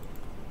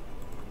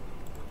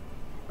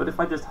 But if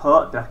I just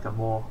hurt Decker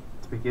more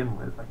to begin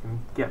with, I can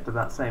get to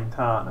that same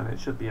turn and it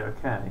should be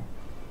okay.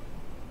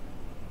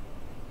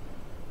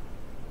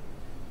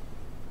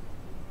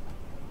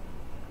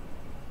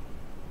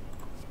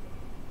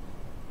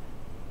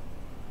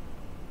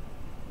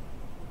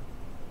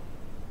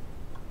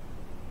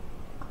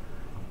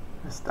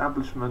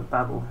 Establishment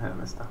battle him,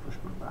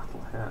 establishment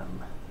battle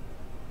him.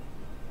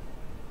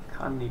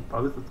 Kinda need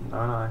both of them,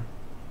 don't I?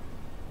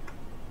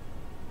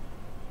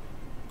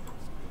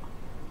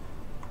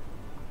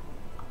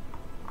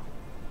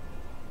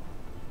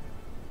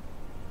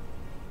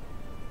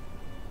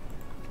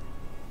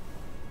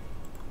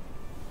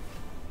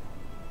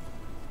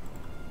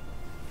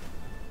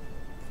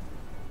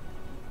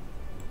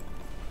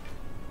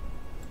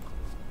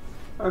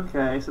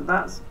 Okay, so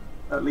that's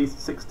at least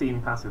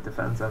 16 passive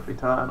defense every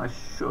turn. I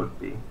should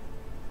be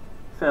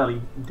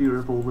fairly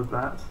durable with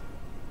that.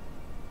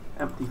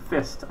 Empty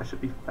Fist, I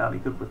should be fairly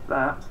good with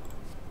that.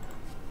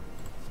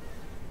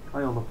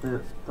 Play all of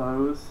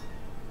those.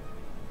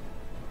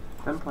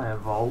 Then play a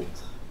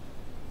Vault.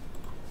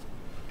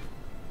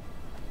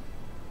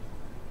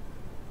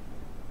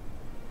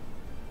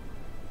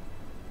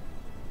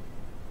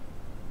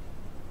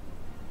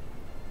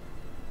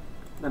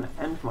 Then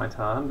end my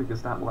turn,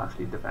 because that will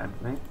actually defend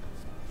me.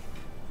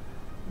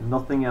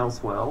 Nothing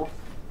else will.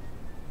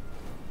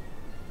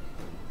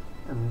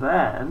 And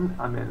then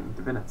I'm in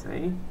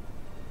Divinity.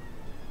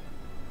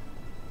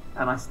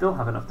 And I still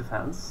have enough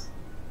defense.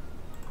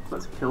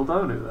 Let's kill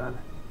Donu then.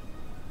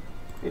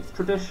 It's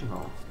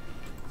traditional.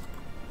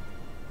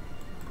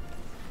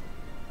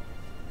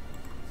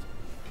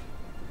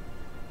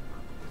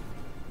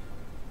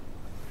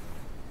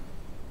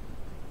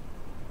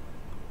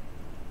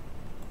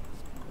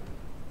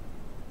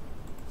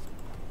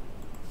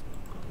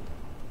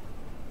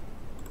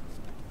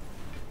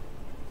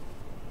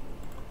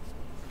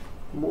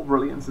 More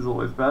brilliance is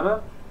always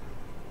better.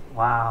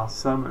 Wow,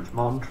 so much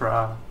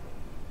mantra.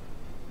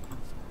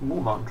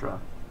 More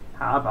mantra.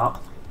 How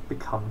about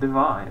become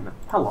divine?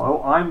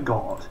 Hello, I'm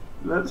God.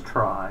 Let's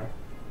try.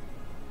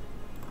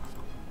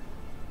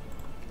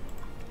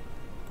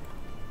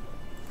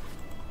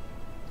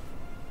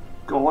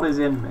 God is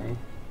in me.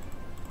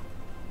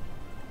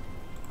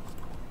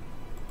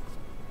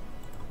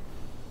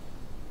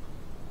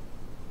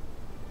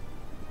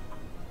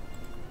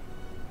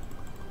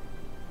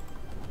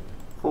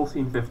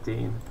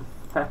 $14.15.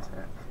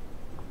 Pathetic.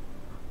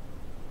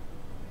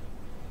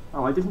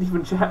 Oh, I didn't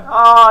even check.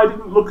 I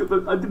didn't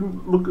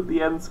look at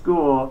the end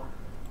score.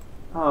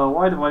 Oh,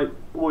 why do I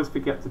always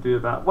forget to do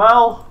that?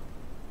 Well,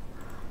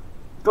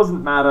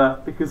 doesn't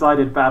matter because I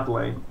did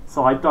badly,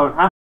 so I don't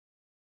have